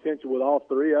lot of potential with all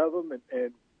 3 of them,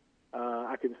 and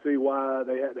I can see why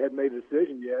they hadn't made a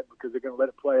decision yet because they're going to let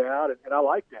it play out, and I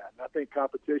like that. And I think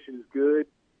competition is good.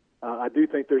 I do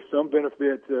think there's some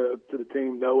benefit to the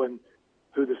team knowing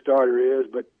who the starter is,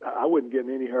 but I wouldn't get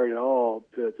in any hurry at all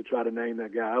to try to name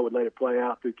that guy. I would let it play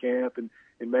out through camp and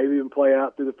maybe even play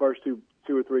out through the first two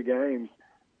or three games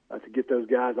to get those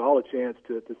guys all a chance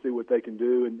to see what they can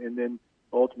do, and then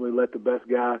ultimately let the best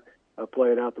guy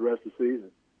play it out the rest of the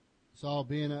season. Saul,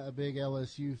 being a big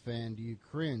LSU fan, do you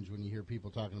cringe when you hear people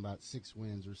talking about 6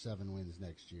 wins or 7 wins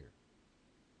next year?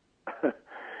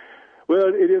 Well,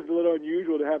 it is a little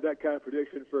unusual to have that kind of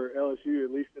prediction for LSU,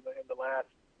 at least in the last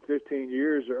 15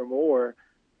 years or more.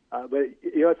 But,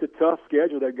 it's a tough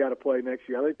schedule they've got to play next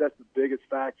year. I think that's the biggest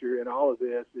factor in all of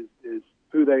this is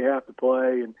who they have to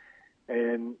play.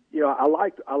 And I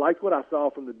liked what I saw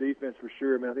from the defense for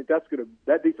sure. I mean, I think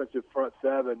that defensive front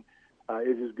 7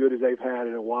 is as good as they've had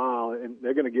in a while, and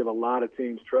they're going to give a lot of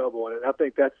teams trouble. And I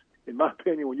think that's, in my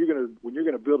opinion, when you're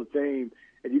going to build a team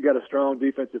and you got a strong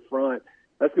defensive front,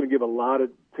 that's going to give a lot of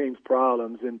teams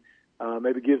problems, and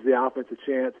maybe gives the offense a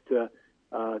chance to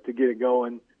get it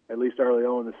going at least early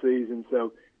on in the season.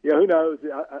 So who knows?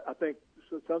 I think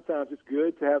sometimes it's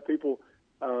good to have people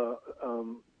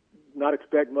not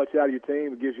expect much out of your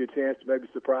team. It gives you a chance to maybe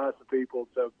surprise some people.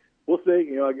 So we'll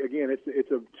see. Again,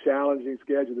 it's a challenging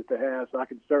schedule that they have, so I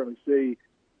can certainly see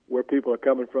where people are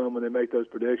coming from when they make those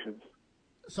predictions.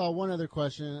 So one other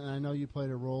question, and I know you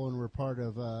played a role and were part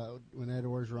of when Ed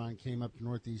Orgeron came up to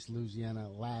Northeast Louisiana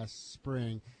last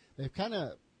spring. They've kind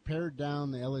of pared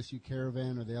down the LSU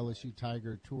Caravan or the LSU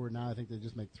Tiger Tour. Now I think they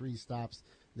just make 3 stops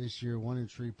this year, 1 in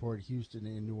Shreveport, Houston,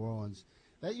 and New Orleans.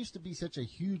 That used to be such a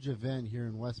huge event here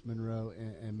in West Monroe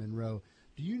and Monroe.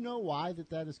 Do you know why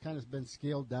that has kind of been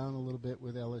scaled down a little bit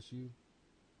with LSU?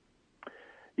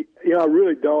 I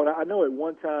really don't. I know at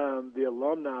one time the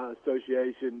Alumni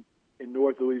Association in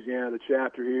North Louisiana, the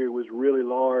chapter here, was really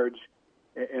large,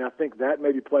 and I think that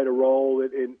maybe played a role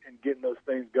in getting those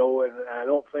things going. And I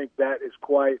don't think that is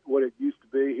quite what it used to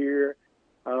be here,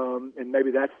 and maybe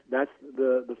that's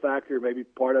the factor. Maybe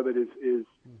part of it is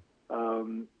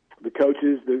the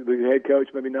coaches, the head coach,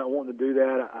 maybe not wanting to do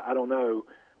that. I don't know.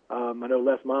 I know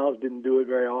Les Miles didn't do it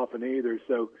very often either,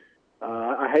 so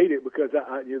I hate it because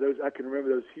I can remember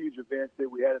those huge events that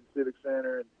we had at the Civic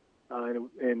Center,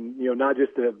 and not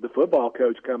just the football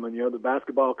coach coming. The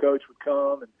basketball coach would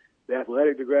come, and the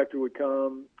athletic director would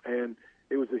come, and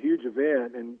it was a huge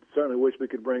event. And certainly wish we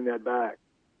could bring that back.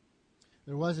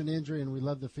 There was an injury, and we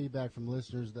love the feedback from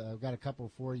listeners. I've got a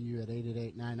couple for you at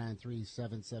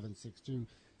 888-993-7762.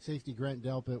 Safety Grant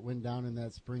Delpit went down in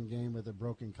that spring game with a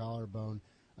broken collarbone.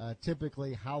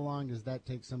 Typically, how long does that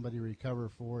take somebody to recover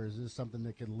for? Is this something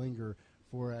that could linger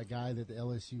for a guy that the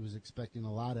LSU was expecting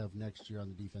a lot of next year on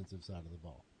the defensive side of the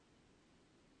ball?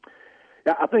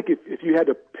 Yeah, I think if you had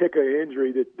to pick an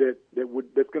injury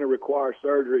that's going to require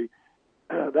surgery,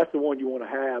 that's the one you want to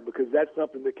have, because that's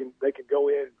something that they can go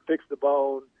in and fix the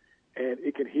bone, and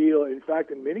it can heal. In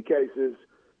fact, in many cases,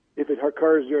 if it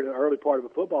occurs during the early part of a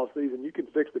football season, you can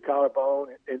fix the collarbone,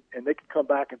 and they can come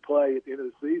back and play at the end of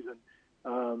the season.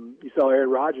 You saw Aaron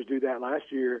Rodgers do that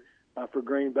last year for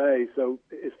Green Bay. So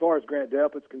as far as Grant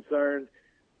Delpit's concerned,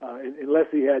 unless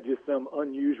he had just some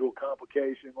unusual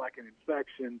complication like an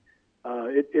infection,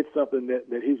 it's something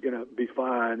that he's going to be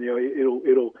fine. You know,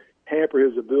 it'll hamper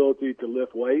his ability to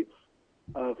lift weights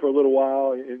for a little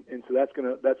while, and so that's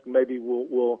maybe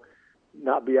will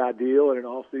not be ideal in an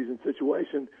off-season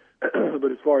situation.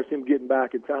 But as far as him getting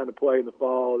back in time to play in the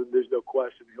fall, there's no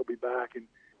question he'll be back and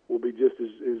will be just as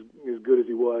good as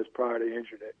he was prior to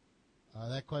injuring it.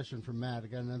 That question from Matt. I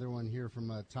got another one here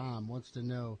from Tom. Wants to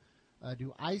know,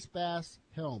 do ice baths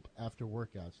help after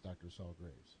workouts, Dr. Saul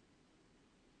Graves?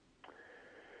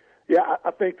 Yeah, I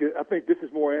think this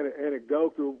is more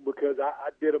anecdotal because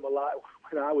I did them a lot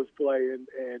when I was playing,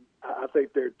 and I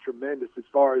think they're tremendous as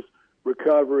far as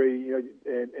recovery. You know,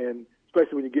 and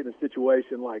especially when you get in a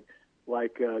situation like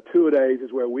two-a-days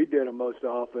is where we did them most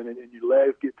often, and your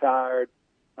legs get tired.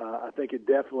 I think it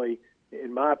definitely,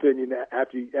 in my opinion,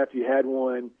 after you had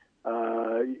one,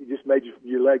 it just made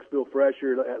your legs feel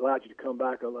fresher. It allowed you to come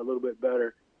back a little bit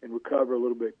better and recover a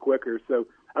little bit quicker. So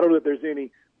I don't know if there's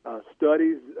any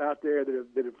studies out there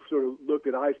that have sort of looked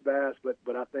at ice baths,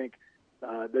 but I think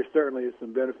there certainly is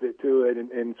some benefit to it,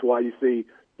 and it's why you see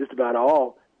just about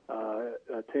all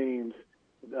teams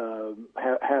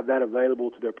have that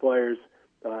available to their players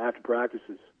after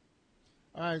practices.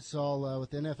 All right, Saul,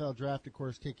 with the NFL draft, of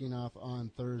course, kicking off on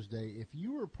Thursday, if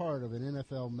you were part of an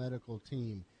NFL medical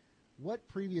team, what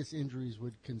previous injuries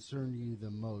would concern you the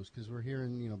most? Because we're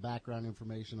hearing, background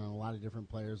information on a lot of different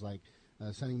players like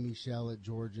Sonny Michel at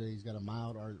Georgia. He's got a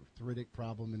mild arthritic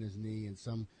problem in his knee, and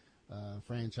some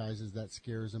franchises that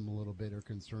scares him a little bit or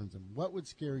concerns him. What would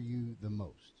scare you the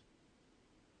most?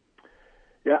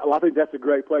 Yeah, well, I think that's a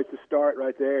great place to start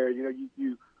right there.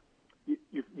 You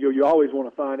always want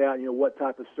to find out, what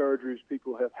type of surgeries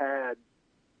people have had,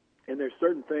 and there's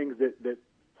certain things that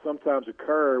sometimes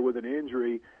occur with an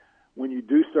injury when you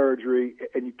do surgery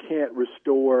and you can't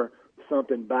restore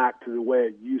something back to the way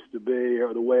it used to be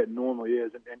or the way it normally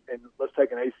is. And let's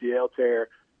take an ACL tear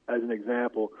as an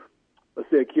example. Let's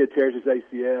say a kid tears his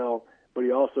ACL, but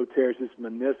he also tears his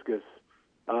meniscus.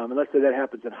 And let's say that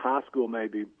happens in high school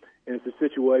maybe, and it's a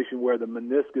situation where the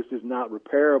meniscus is not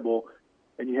repairable,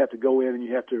 and you have to go in and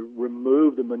you have to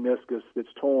remove the meniscus that's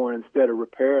torn instead of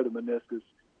repair the meniscus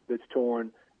that's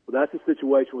torn. Well, that's a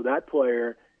situation where that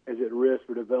player is at risk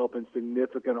for developing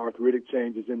significant arthritic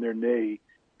changes in their knee,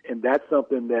 and that's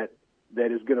something that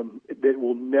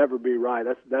will never be right.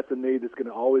 That's a knee that's going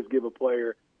to always give a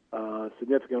player a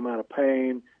significant amount of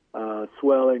pain,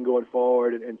 swelling going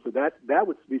forward, and so that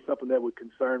would be something that would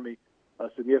concern me. A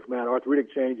significant amount of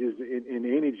arthritic changes in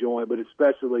any joint, but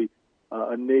especially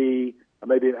a knee,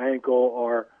 maybe an ankle,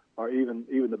 or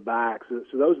even the back. So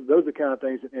those are the kind of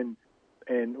things. And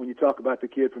when you talk about the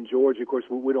kid from Georgia, of course,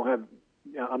 we don't have.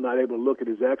 I'm not able to look at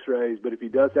his X-rays, but if he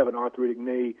does have an arthritic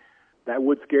knee, that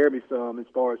would scare me some as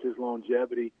far as his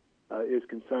longevity is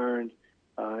concerned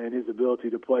and his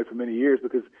ability to play for many years.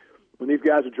 Because when these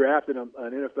guys are drafting an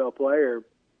NFL player,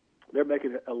 they're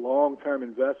making a long-term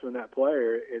investment in that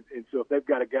player. And so if they've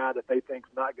got a guy that they think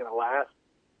is not going to last,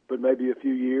 but maybe a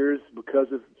few years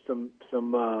because of some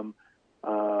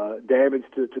damage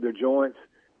to their joints,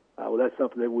 well, that's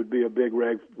something that would be a big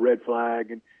red flag.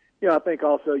 And, I think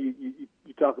also you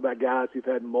talk about guys who've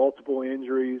had multiple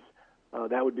injuries.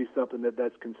 That would be something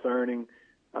that's concerning.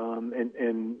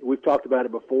 And we've talked about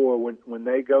it before. When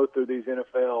they go through these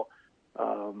NFL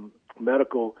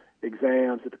medical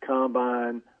exams at the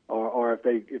combine, or if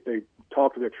they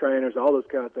talk to their trainers, all those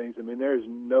kind of things, I mean, there's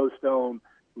no stone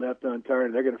left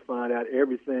unturned. They're going to find out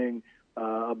everything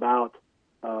about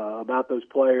those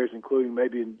players, including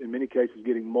maybe in many cases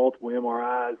getting multiple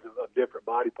MRIs of different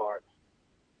body parts.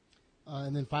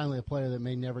 And then finally, a player that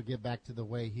may never get back to the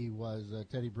way he was,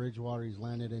 Teddy Bridgewater. He's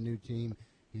landed a new team.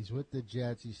 He's with the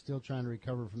Jets. He's still trying to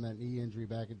recover from that knee injury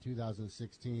back in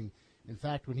 2016. In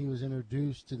fact, when he was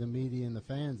introduced to the media and the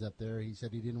fans up there, he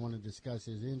said he didn't want to discuss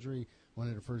his injury,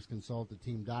 wanted to first consult the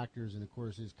team doctors, and, of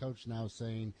course, his coach now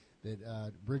saying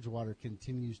that Bridgewater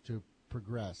continues to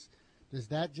progress. Does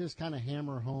that just kind of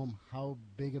hammer home how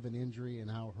big of an injury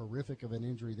and how horrific of an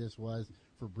injury this was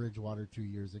for Bridgewater 2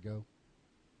 years ago?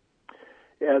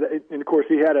 Yeah, and of course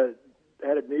he had a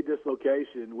knee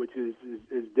dislocation, which is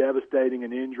devastating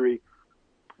an injury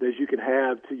as you can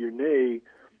have to your knee.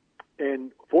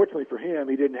 And fortunately for him,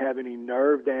 he didn't have any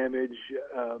nerve damage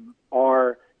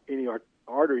or any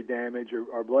artery damage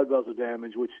or blood vessel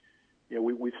damage, which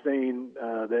we've seen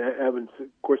the evidence, of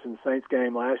course, in the Saints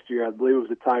game last year. I believe it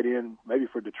was a tight end, maybe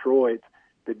for Detroit,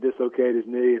 that dislocated his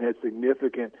knee and had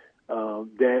significant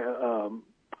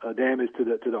damage to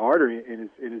the artery in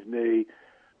his knee.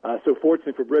 So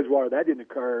fortunately for Bridgewater, that didn't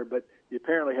occur, but he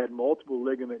apparently had multiple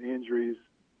ligament injuries.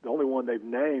 The only one they've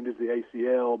named is the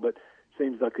ACL, but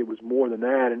seems like it was more than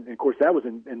that. And of course, that was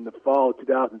in the fall of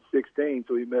 2016,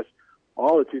 so he missed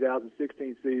all the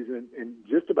 2016 season and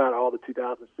just about all the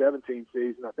 2017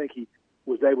 season. I think he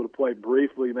was able to play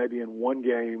briefly, maybe in one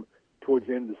game towards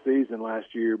the end of the season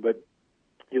last year. But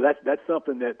that's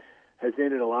something that has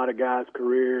ended a lot of guys'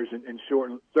 careers and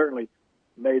certainly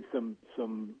made some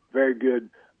very good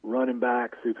running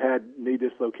backs who've had knee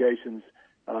dislocations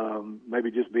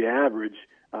maybe just be average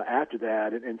after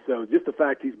that. And so just the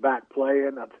fact he's back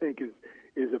playing, I think,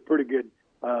 is a pretty good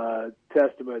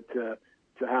testament to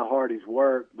how hard he's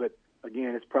worked. But,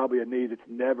 again, it's probably a knee that's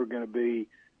never going to be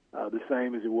the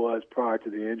same as it was prior to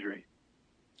the injury.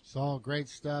 Saul, great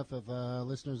stuff. If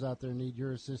listeners out there need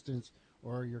your assistance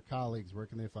or your colleagues, where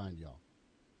can they find y'all?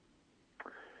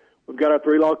 We've got our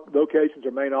 3 locations,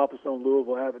 our main office on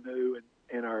Louisville Avenue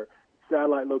and our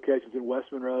satellite locations in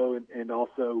West Monroe and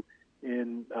also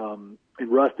in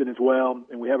Ruston as well.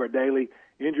 And we have our daily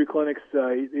injury clinics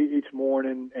each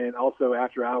morning and also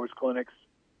after-hours clinics.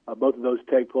 Both of those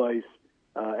take place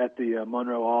at the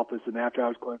Monroe office, and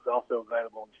after-hours clinics are also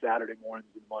available on Saturday mornings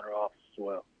in the Monroe office as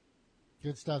well.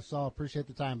 Good stuff, Saul. Appreciate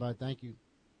the time, bud. Thank you.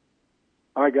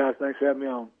 All right, guys. Thanks for having me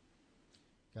on.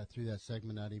 Got through that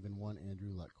segment, not even one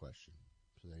Andrew Luck question.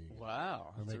 So there you go.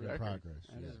 Wow. We're making progress.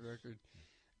 That is a record.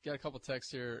 Got a couple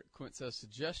texts here. Quint says,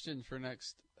 suggestion for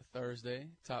next Thursday,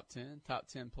 top 10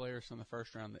 players from the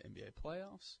first round of the NBA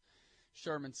playoffs.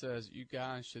 Sherman says, you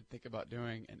guys should think about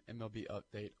doing an MLB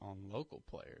update on local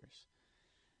players.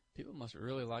 People must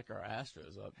really like our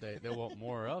Astros update. They want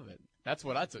more of it. That's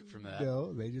what I took from that.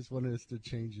 No, they just wanted us to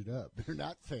change it up. They're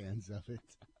not fans of it.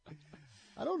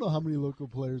 I don't know how many local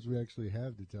players we actually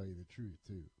have, to tell you the truth,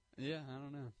 too. Yeah, I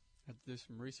don't know. Have to do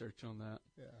some research on that.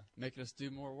 Yeah. Making us do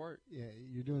more work. Yeah,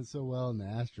 you're doing so well in the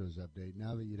Astros update.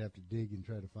 Now that you'd have to dig and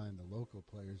try to find the local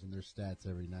players and their stats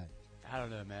every night. I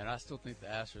don't know, man. I still think the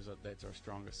Astros update's our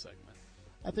strongest segment.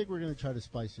 I think we're going to try to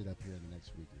spice it up here in the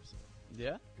next week or so.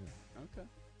 Yeah? Yeah. Okay.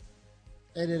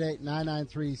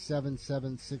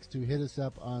 888-993-7762. Hit us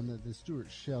up on the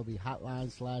Stuart Shelby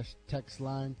hotline/text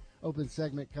line. Open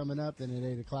segment coming up. Then at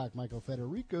 8 o'clock, Michael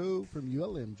Federico from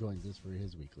ULM joins us for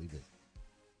his weekly visit.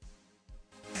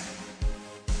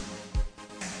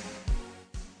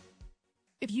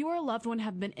 If you or a loved one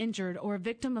have been injured or a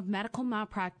victim of medical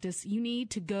malpractice, you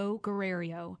need to go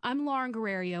Guerrero. I'm Lauren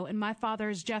Guerrero, and my father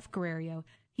is Jeff Guerrero.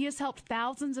 He has helped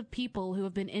thousands of people who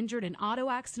have been injured in auto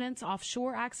accidents,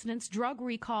 offshore accidents, drug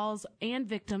recalls, and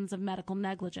victims of medical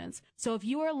negligence. So if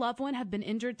you or a loved one have been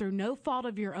injured through no fault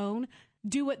of your own,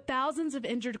 do what thousands of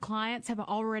injured clients have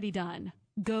already done.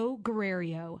 Go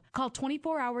Guerrero. Call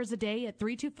 24 hours a day at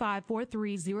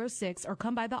 325-4306 or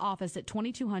come by the office at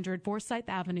 2200 Forsyth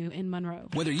Avenue in Monroe.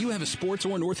 Whether you have a sports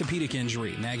or an orthopedic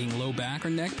injury, nagging low back or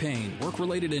neck pain,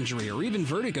 work-related injury, or even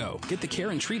vertigo, get the care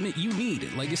and treatment you need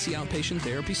at Legacy Outpatient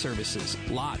Therapy Services.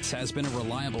 Lots has been a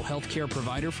reliable health care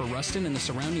provider for Ruston and the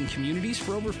surrounding communities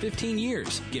for over 15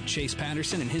 years. Give Chase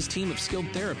Patterson and his team of skilled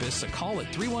therapists a call at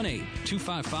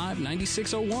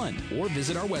 318-255-9601 or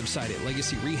visit our website at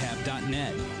legacyrehab.net.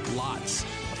 Lots,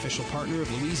 official partner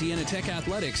of Louisiana Tech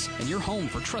Athletics and your home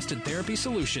for trusted therapy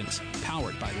solutions,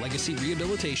 powered by Legacy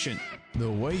Rehabilitation.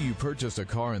 The way you purchased a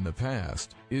car in the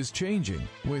past is changing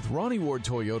with Ronnie Ward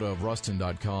Toyota of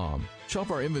Ruston.com. Shop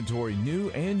our inventory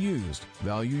new and used,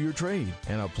 value your trade,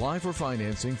 and apply for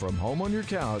financing from home on your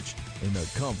couch in the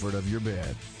comfort of your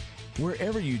bed.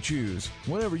 Wherever you choose,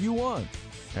 whenever you want.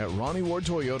 At Ronnie Ward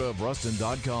Toyota of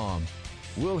Ruston.com,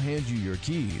 we'll hand you your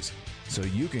keys so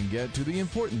you can get to the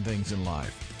important things in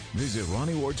life. Visit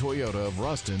Ronnie Ward Toyota of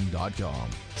Ruston.com.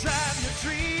 Drive your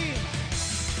dream,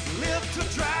 live to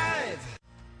drive.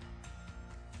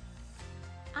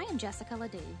 I am Jessica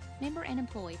Ledoux, member and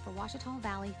employee for Ouachita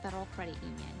Valley Federal Credit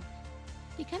Union.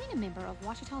 Becoming a member of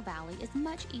Ouachita Valley is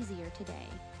much easier today.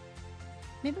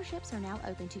 Memberships are now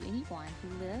open to anyone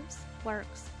who lives,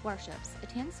 works, worships,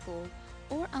 attends school,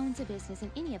 or owns a business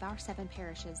in any of our 7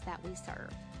 parishes that we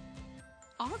serve.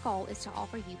 Our goal is to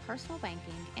offer you personal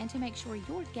banking and to make sure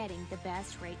you're getting the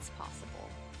best rates possible.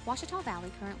 Ouachita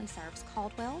Valley currently serves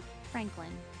Caldwell,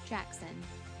 Franklin, Jackson,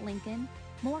 Lincoln,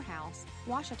 Morehouse,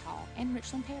 Ouachita, and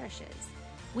Richland parishes.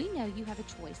 We know you have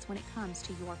a choice when it comes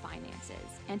to your finances,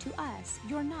 and to us,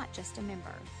 you're not just a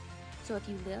member. So if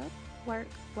you live, work,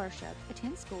 worship,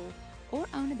 attend school, or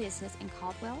own a business in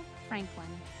Caldwell, Franklin,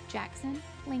 Jackson,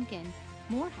 Lincoln,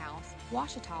 Morehouse,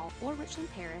 Ouachita, or Richland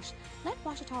Parish, let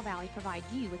Ouachita Valley provide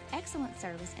you with excellent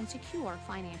service and secure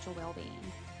financial well-being.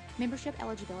 Membership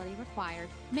eligibility required.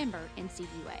 Member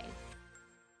NCUA.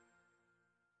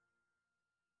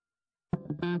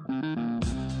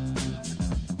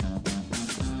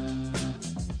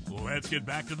 Let's get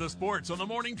back to the sports on the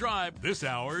Morning Drive. This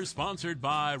hour is sponsored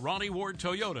by Ronnie Ward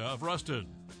Toyota of Ruston.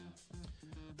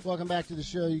 Welcome back to the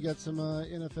show. You got some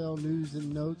NFL news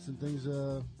and notes and things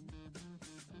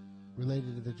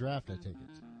related to the draft, I take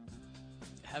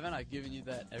it. Haven't I given you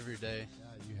that every day?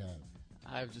 Yeah, you have.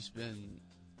 I've just been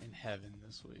in heaven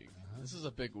this week. This is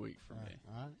a big week for me.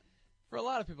 All right. For a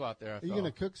lot of people out there, Are you going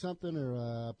to cook something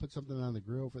or put something on the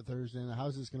grill for Thursday?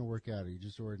 How's this going to work out? Are you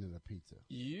just ordering a pizza?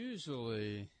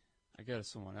 Usually, I go to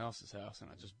someone else's house and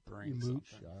I just bring mooch,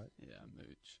 something. all right. Yeah,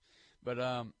 mooch.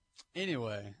 But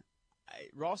anyway,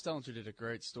 Ross Dellinger did a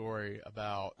great story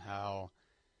about how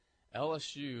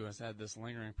LSU has had this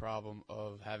lingering problem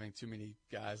of having too many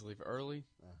guys leave early.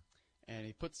 And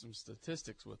he put some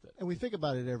statistics with it. And we think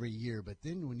about it every year, but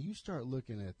then when you start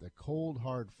looking at the cold,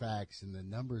 hard facts and the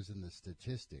numbers and the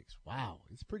statistics, wow,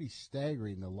 it's pretty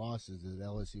staggering the losses that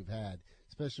LSU have had,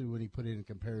 especially when you put it in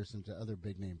comparison to other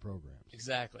big-name programs.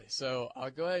 Exactly. So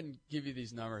I'll go ahead and give you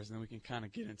these numbers, and then we can kind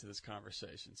of get into this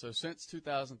conversation. So since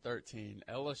 2013,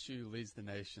 LSU leads the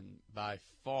nation by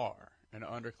far in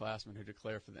underclassmen who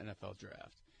declare for the NFL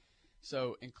draft.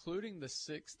 So including the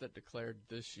 6 that declared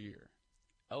this year,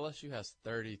 LSU has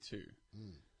 32.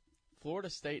 Florida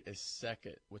State is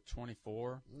second with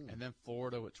 24, and then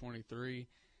Florida with 23,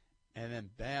 and then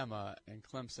Bama and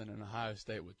Clemson and Ohio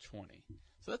State with 20.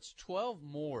 So that's 12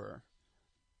 more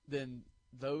than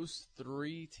those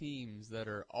 3 teams that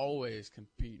are always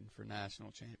competing for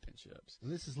national championships.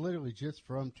 And this is literally just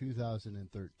from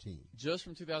 2013. Just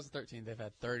from 2013, they've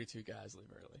had 32 guys leave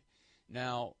early.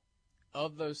 Now,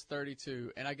 of those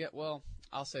 32, and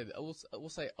I'll say that we'll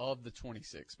say of the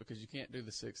 26 because you can't do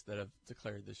the 6 that have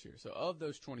declared this year. So of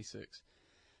those 26,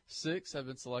 6 have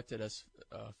been selected as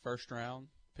first-round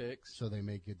picks. So they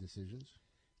make good decisions.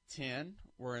 10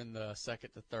 were in the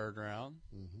 2nd to 3rd round.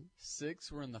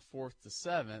 6 were in the 4th to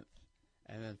 7th,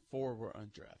 and then 4 were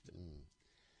undrafted.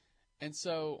 And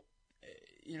so,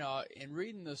 in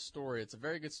reading this story, it's a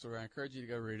very good story. I encourage you to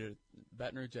go read it.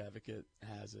 Baton Rouge Advocate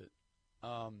has it.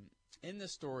 In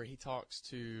this story, he talks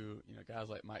to guys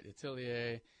like Mike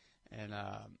Detillier and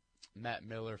Matt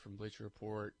Miller from Bleacher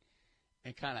Report,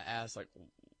 and kind of asks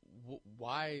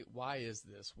why is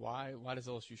this? Why does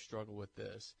LSU struggle with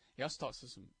this? He also talks to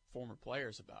some former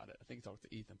players about it. I think he talked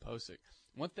to Ethan Posick.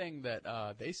 One thing that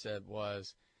they said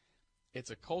was it's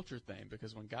a culture thing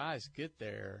because when guys get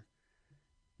there,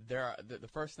 the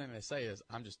first thing they say is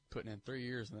I'm just putting in 3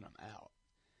 years and then I'm out.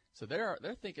 So they're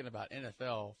thinking about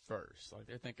NFL first. Like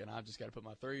they're thinking, I've just got to put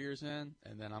my 3 years in,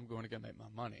 and then I'm going to go make my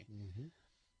money.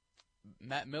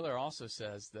 Matt Miller also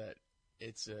says that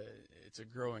it's a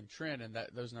growing trend, and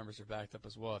that those numbers are backed up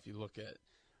as well. If you look at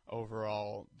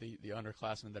overall the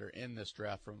underclassmen that are in this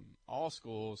draft from all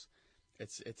schools,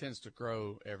 it tends to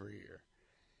grow every year.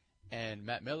 And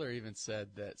Matt Miller even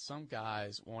said that some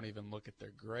guys won't even look at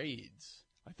their grades.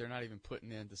 Like they're not even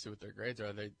putting in to see what their grades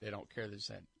are. They don't care. They're just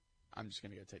saying, I'm just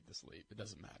going to go take this leap. It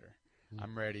doesn't matter.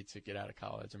 I'm ready to get out of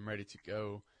college. I'm ready to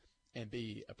go and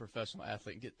be a professional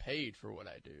athlete and get paid for what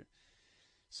I do.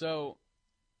 So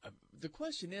the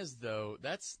question is, though,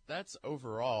 that's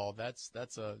overall, that's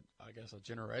a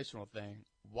generational thing.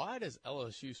 Why does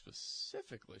LSU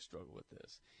specifically struggle with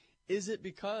this? Is it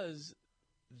because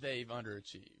they've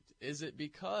underachieved? Is it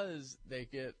because they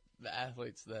get the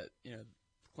athletes that,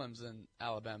 Clemson,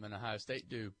 Alabama, and Ohio State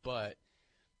do, but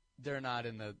they're not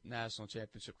in the national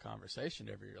championship conversation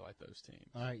every year like those teams?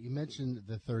 All right, you mentioned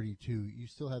the 32. You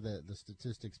still have the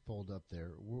statistics pulled up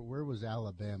there. Where was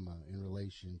Alabama in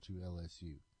relation to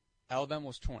LSU? Alabama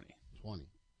was 20. 20.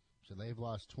 So they've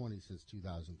lost 20 since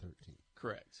 2013.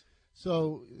 Correct.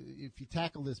 So if you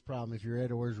tackle this problem, if you're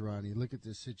Ed Orgeron, you look at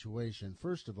this situation,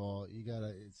 first of all,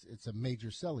 it's a major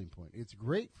selling point. It's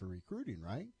great for recruiting,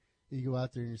 right? You go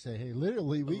out there and you say, hey,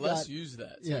 literally, let's use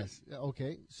that. Too. Yes.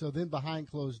 Okay. So then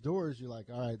behind closed doors, you're like,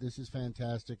 all right, this is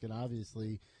fantastic. And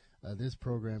obviously, this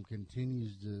program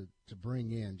continues to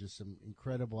bring in just some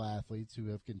incredible athletes who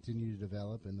have continued to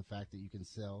develop, and the fact that you can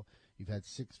sell. You've had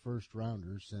 6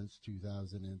 first-rounders since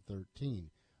 2013.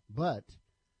 But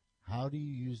how do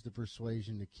you use the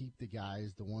persuasion to keep the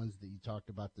guys, the ones that you talked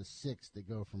about, the 6 that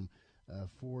go from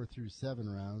 4 through 7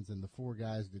 rounds, and the 4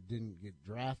 guys that didn't get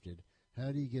drafted?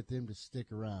 How do you get them to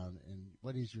stick around, and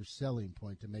what is your selling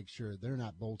point to make sure they're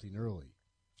not bolting early?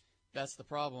 That's the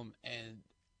problem, and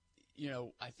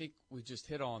I think we just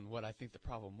hit on what I think the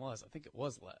problem was. I think it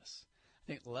was Les. I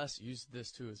think Les used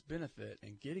this to his benefit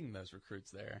in getting those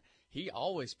recruits there. He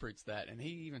always preached that, and he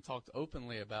even talked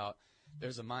openly about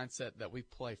there's a mindset that we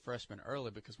play freshmen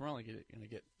early because we're only going to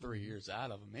get 3 years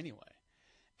out of them anyway.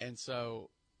 And so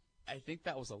I think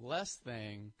that was a Les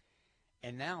thing,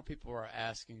 and now people are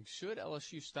asking, should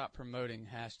LSU stop promoting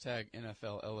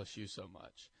 #NFL LSU so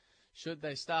much? Should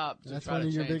they stop? That's one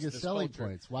of your biggest selling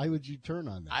points. Why would you turn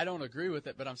on that? I don't agree with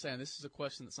it, but I'm saying this is a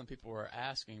question that some people are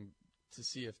asking to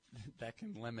see if that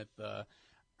can limit the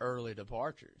early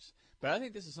departures. But I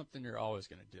think this is something you're always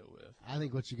going to deal with. I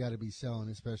think what you got to be selling,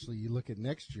 especially you look at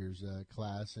next year's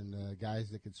class and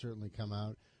guys that could certainly come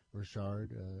out,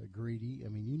 Rashard, Greedy. I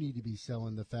mean, you need to be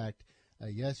selling the fact,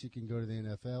 yes, you can go to the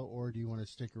NFL, or do you want to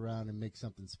stick around and make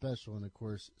something special? And, of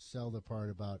course, sell the part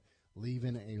about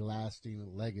leaving a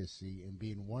lasting legacy and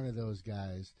being one of those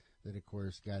guys that, of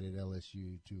course, guided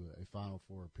LSU to a Final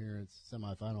Four appearance,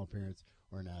 semifinal appearance,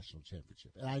 or a national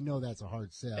championship. And I know that's a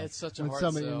hard sell. It's such a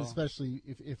hard sell. Especially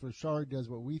if Rashard does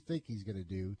what we think he's going to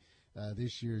do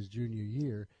this year's junior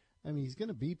year. I mean, he's going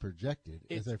to be projected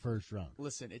as a first round.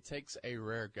 Listen, it takes a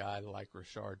rare guy like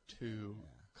Rashard to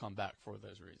come back for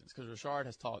those reasons. Because Rashard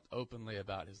has talked openly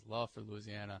about his love for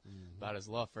Louisiana, about his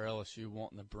love for LSU,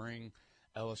 wanting to bring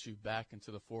LSU back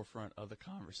into the forefront of the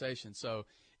conversation. So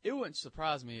it wouldn't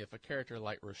surprise me if a character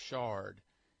like Rashard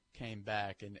came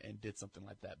back and did something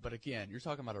like that. But again, you're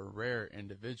talking about a rare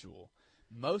individual.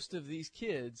 Most of these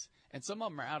kids, and some of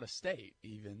them are out of state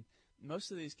even,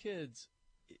 most of these kids,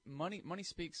 money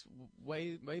speaks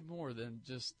way more than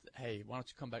just, hey, why don't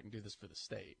you come back and do this for the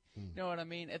state? You know what I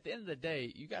mean? At the end of the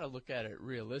day, you got to look at it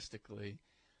realistically.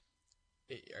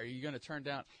 Are you going to turn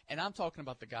down? And I'm talking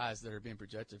about the guys that are being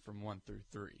projected from 1 through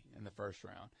 3 in the first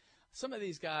round. Some of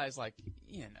these guys, like,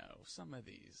 some of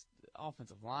these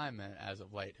offensive linemen as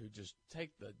of late who just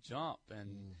take the jump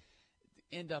and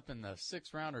end up in the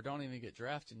 6th round or don't even get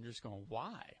drafted, and you're just going,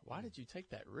 why? Why did you take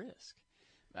that risk?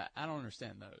 I don't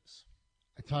understand those.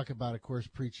 I talk about, of course,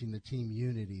 preaching the team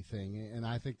unity thing, and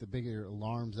I think the bigger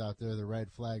alarms out there, the red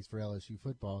flags for LSU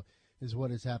football, is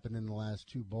what has happened in the last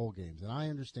 2 bowl games. And I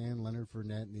understand Leonard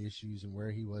Fournette and the issues and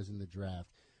where he was in the draft.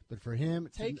 But for him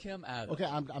 – take him out of it.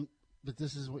 Okay, but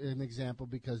this is an example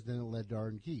because then it led to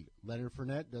Arden Key. Leonard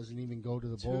Fournette doesn't even go to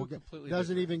the bowl game.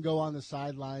 Doesn't even go on the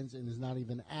sidelines and is not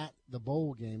even at the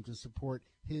bowl game to support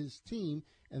his team.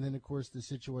 And then, of course, the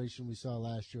situation we saw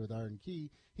last year with Arden Key,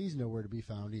 he's nowhere to be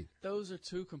found either. Those are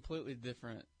 2 completely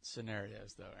different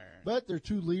scenarios, though, Aaron. But they're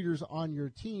 2 leaders on your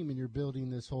team, and you're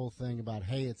building this whole thing about,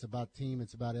 hey, it's about team,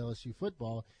 it's about LSU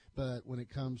football. But when it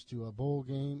comes to a bowl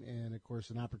game and, of course,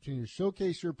 an opportunity to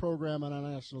showcase your program on a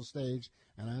national stage,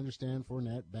 and I understand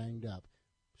Fournette banged up,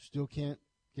 still can't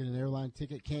get an airline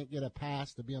ticket, can't get a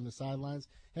pass to be on the sidelines.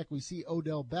 Heck, we see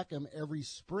Odell Beckham every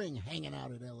spring hanging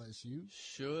out at LSU.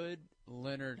 Should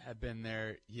Leonard have been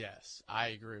there? Yes, I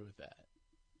agree with that.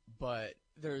 But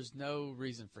there's no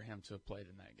reason for him to have played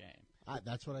in that game.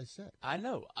 That's what I said. I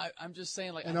know. I'm just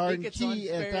saying, like, and I Arden think it's Key,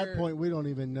 unfair. At that point, we don't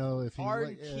even know if he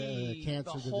Arden Key,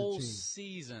 cancer the to whole the team.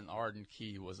 season, Arden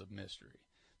Key was a mystery.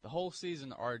 The whole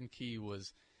season, Arden Key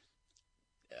was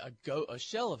a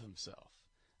shell of himself.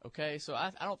 Okay, so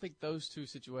I don't think those 2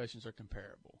 situations are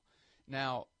comparable.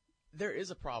 Now, there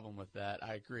is a problem with that,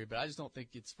 I agree, but I just don't think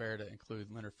it's fair to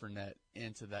include Leonard Fournette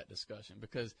into that discussion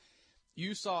because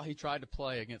you saw he tried to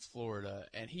play against Florida,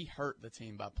 and he hurt the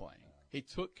team by playing. He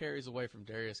took carries away from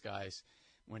Darius Geis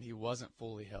when he wasn't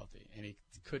fully healthy, and he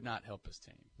could not help his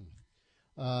team.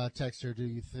 Texter, do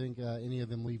you think any of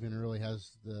them leaving early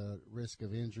has the risk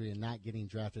of injury and not getting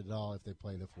drafted at all if they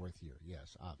play the 4th year?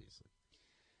 Yes, obviously.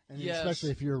 And yes.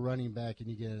 Especially if you're a running back and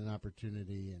you get an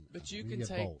opportunity. But you can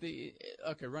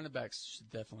take running backs should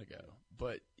definitely go.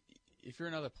 But if you're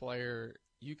another player,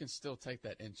 you can still take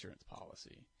that insurance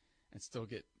policy and still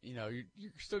get, you're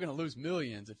still going to lose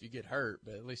millions if you get hurt,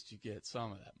 but at least you get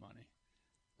some of that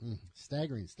money.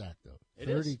 Staggering stat, though. It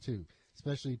 32. Is.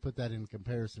 especially put that in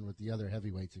comparison with the other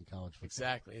heavyweights in college football.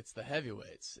 Exactly. It's the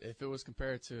heavyweights. If it was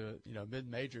compared to,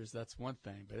 mid-majors, that's one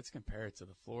thing, but it's compared to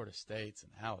the Florida States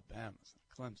and Alabamas and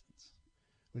Clemsons.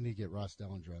 We need to get Ross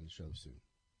Dellinger on the show soon.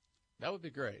 That would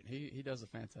be great. He does a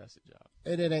fantastic job.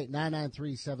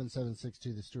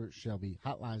 888-993-7762, the Stuart Shelby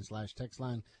hotline/text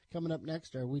line. Coming up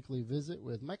next, our weekly visit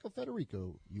with Michael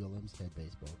Federico, ULM's head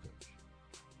baseball coach.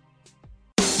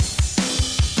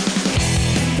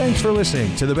 Thanks for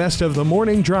listening to the best of the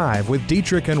Morning Drive with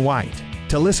Dietrich and White.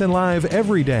 To listen live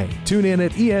every day, tune in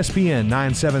at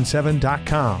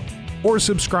ESPN977.com or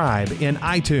subscribe in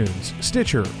iTunes,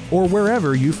 Stitcher, or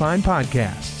wherever you find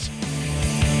podcasts.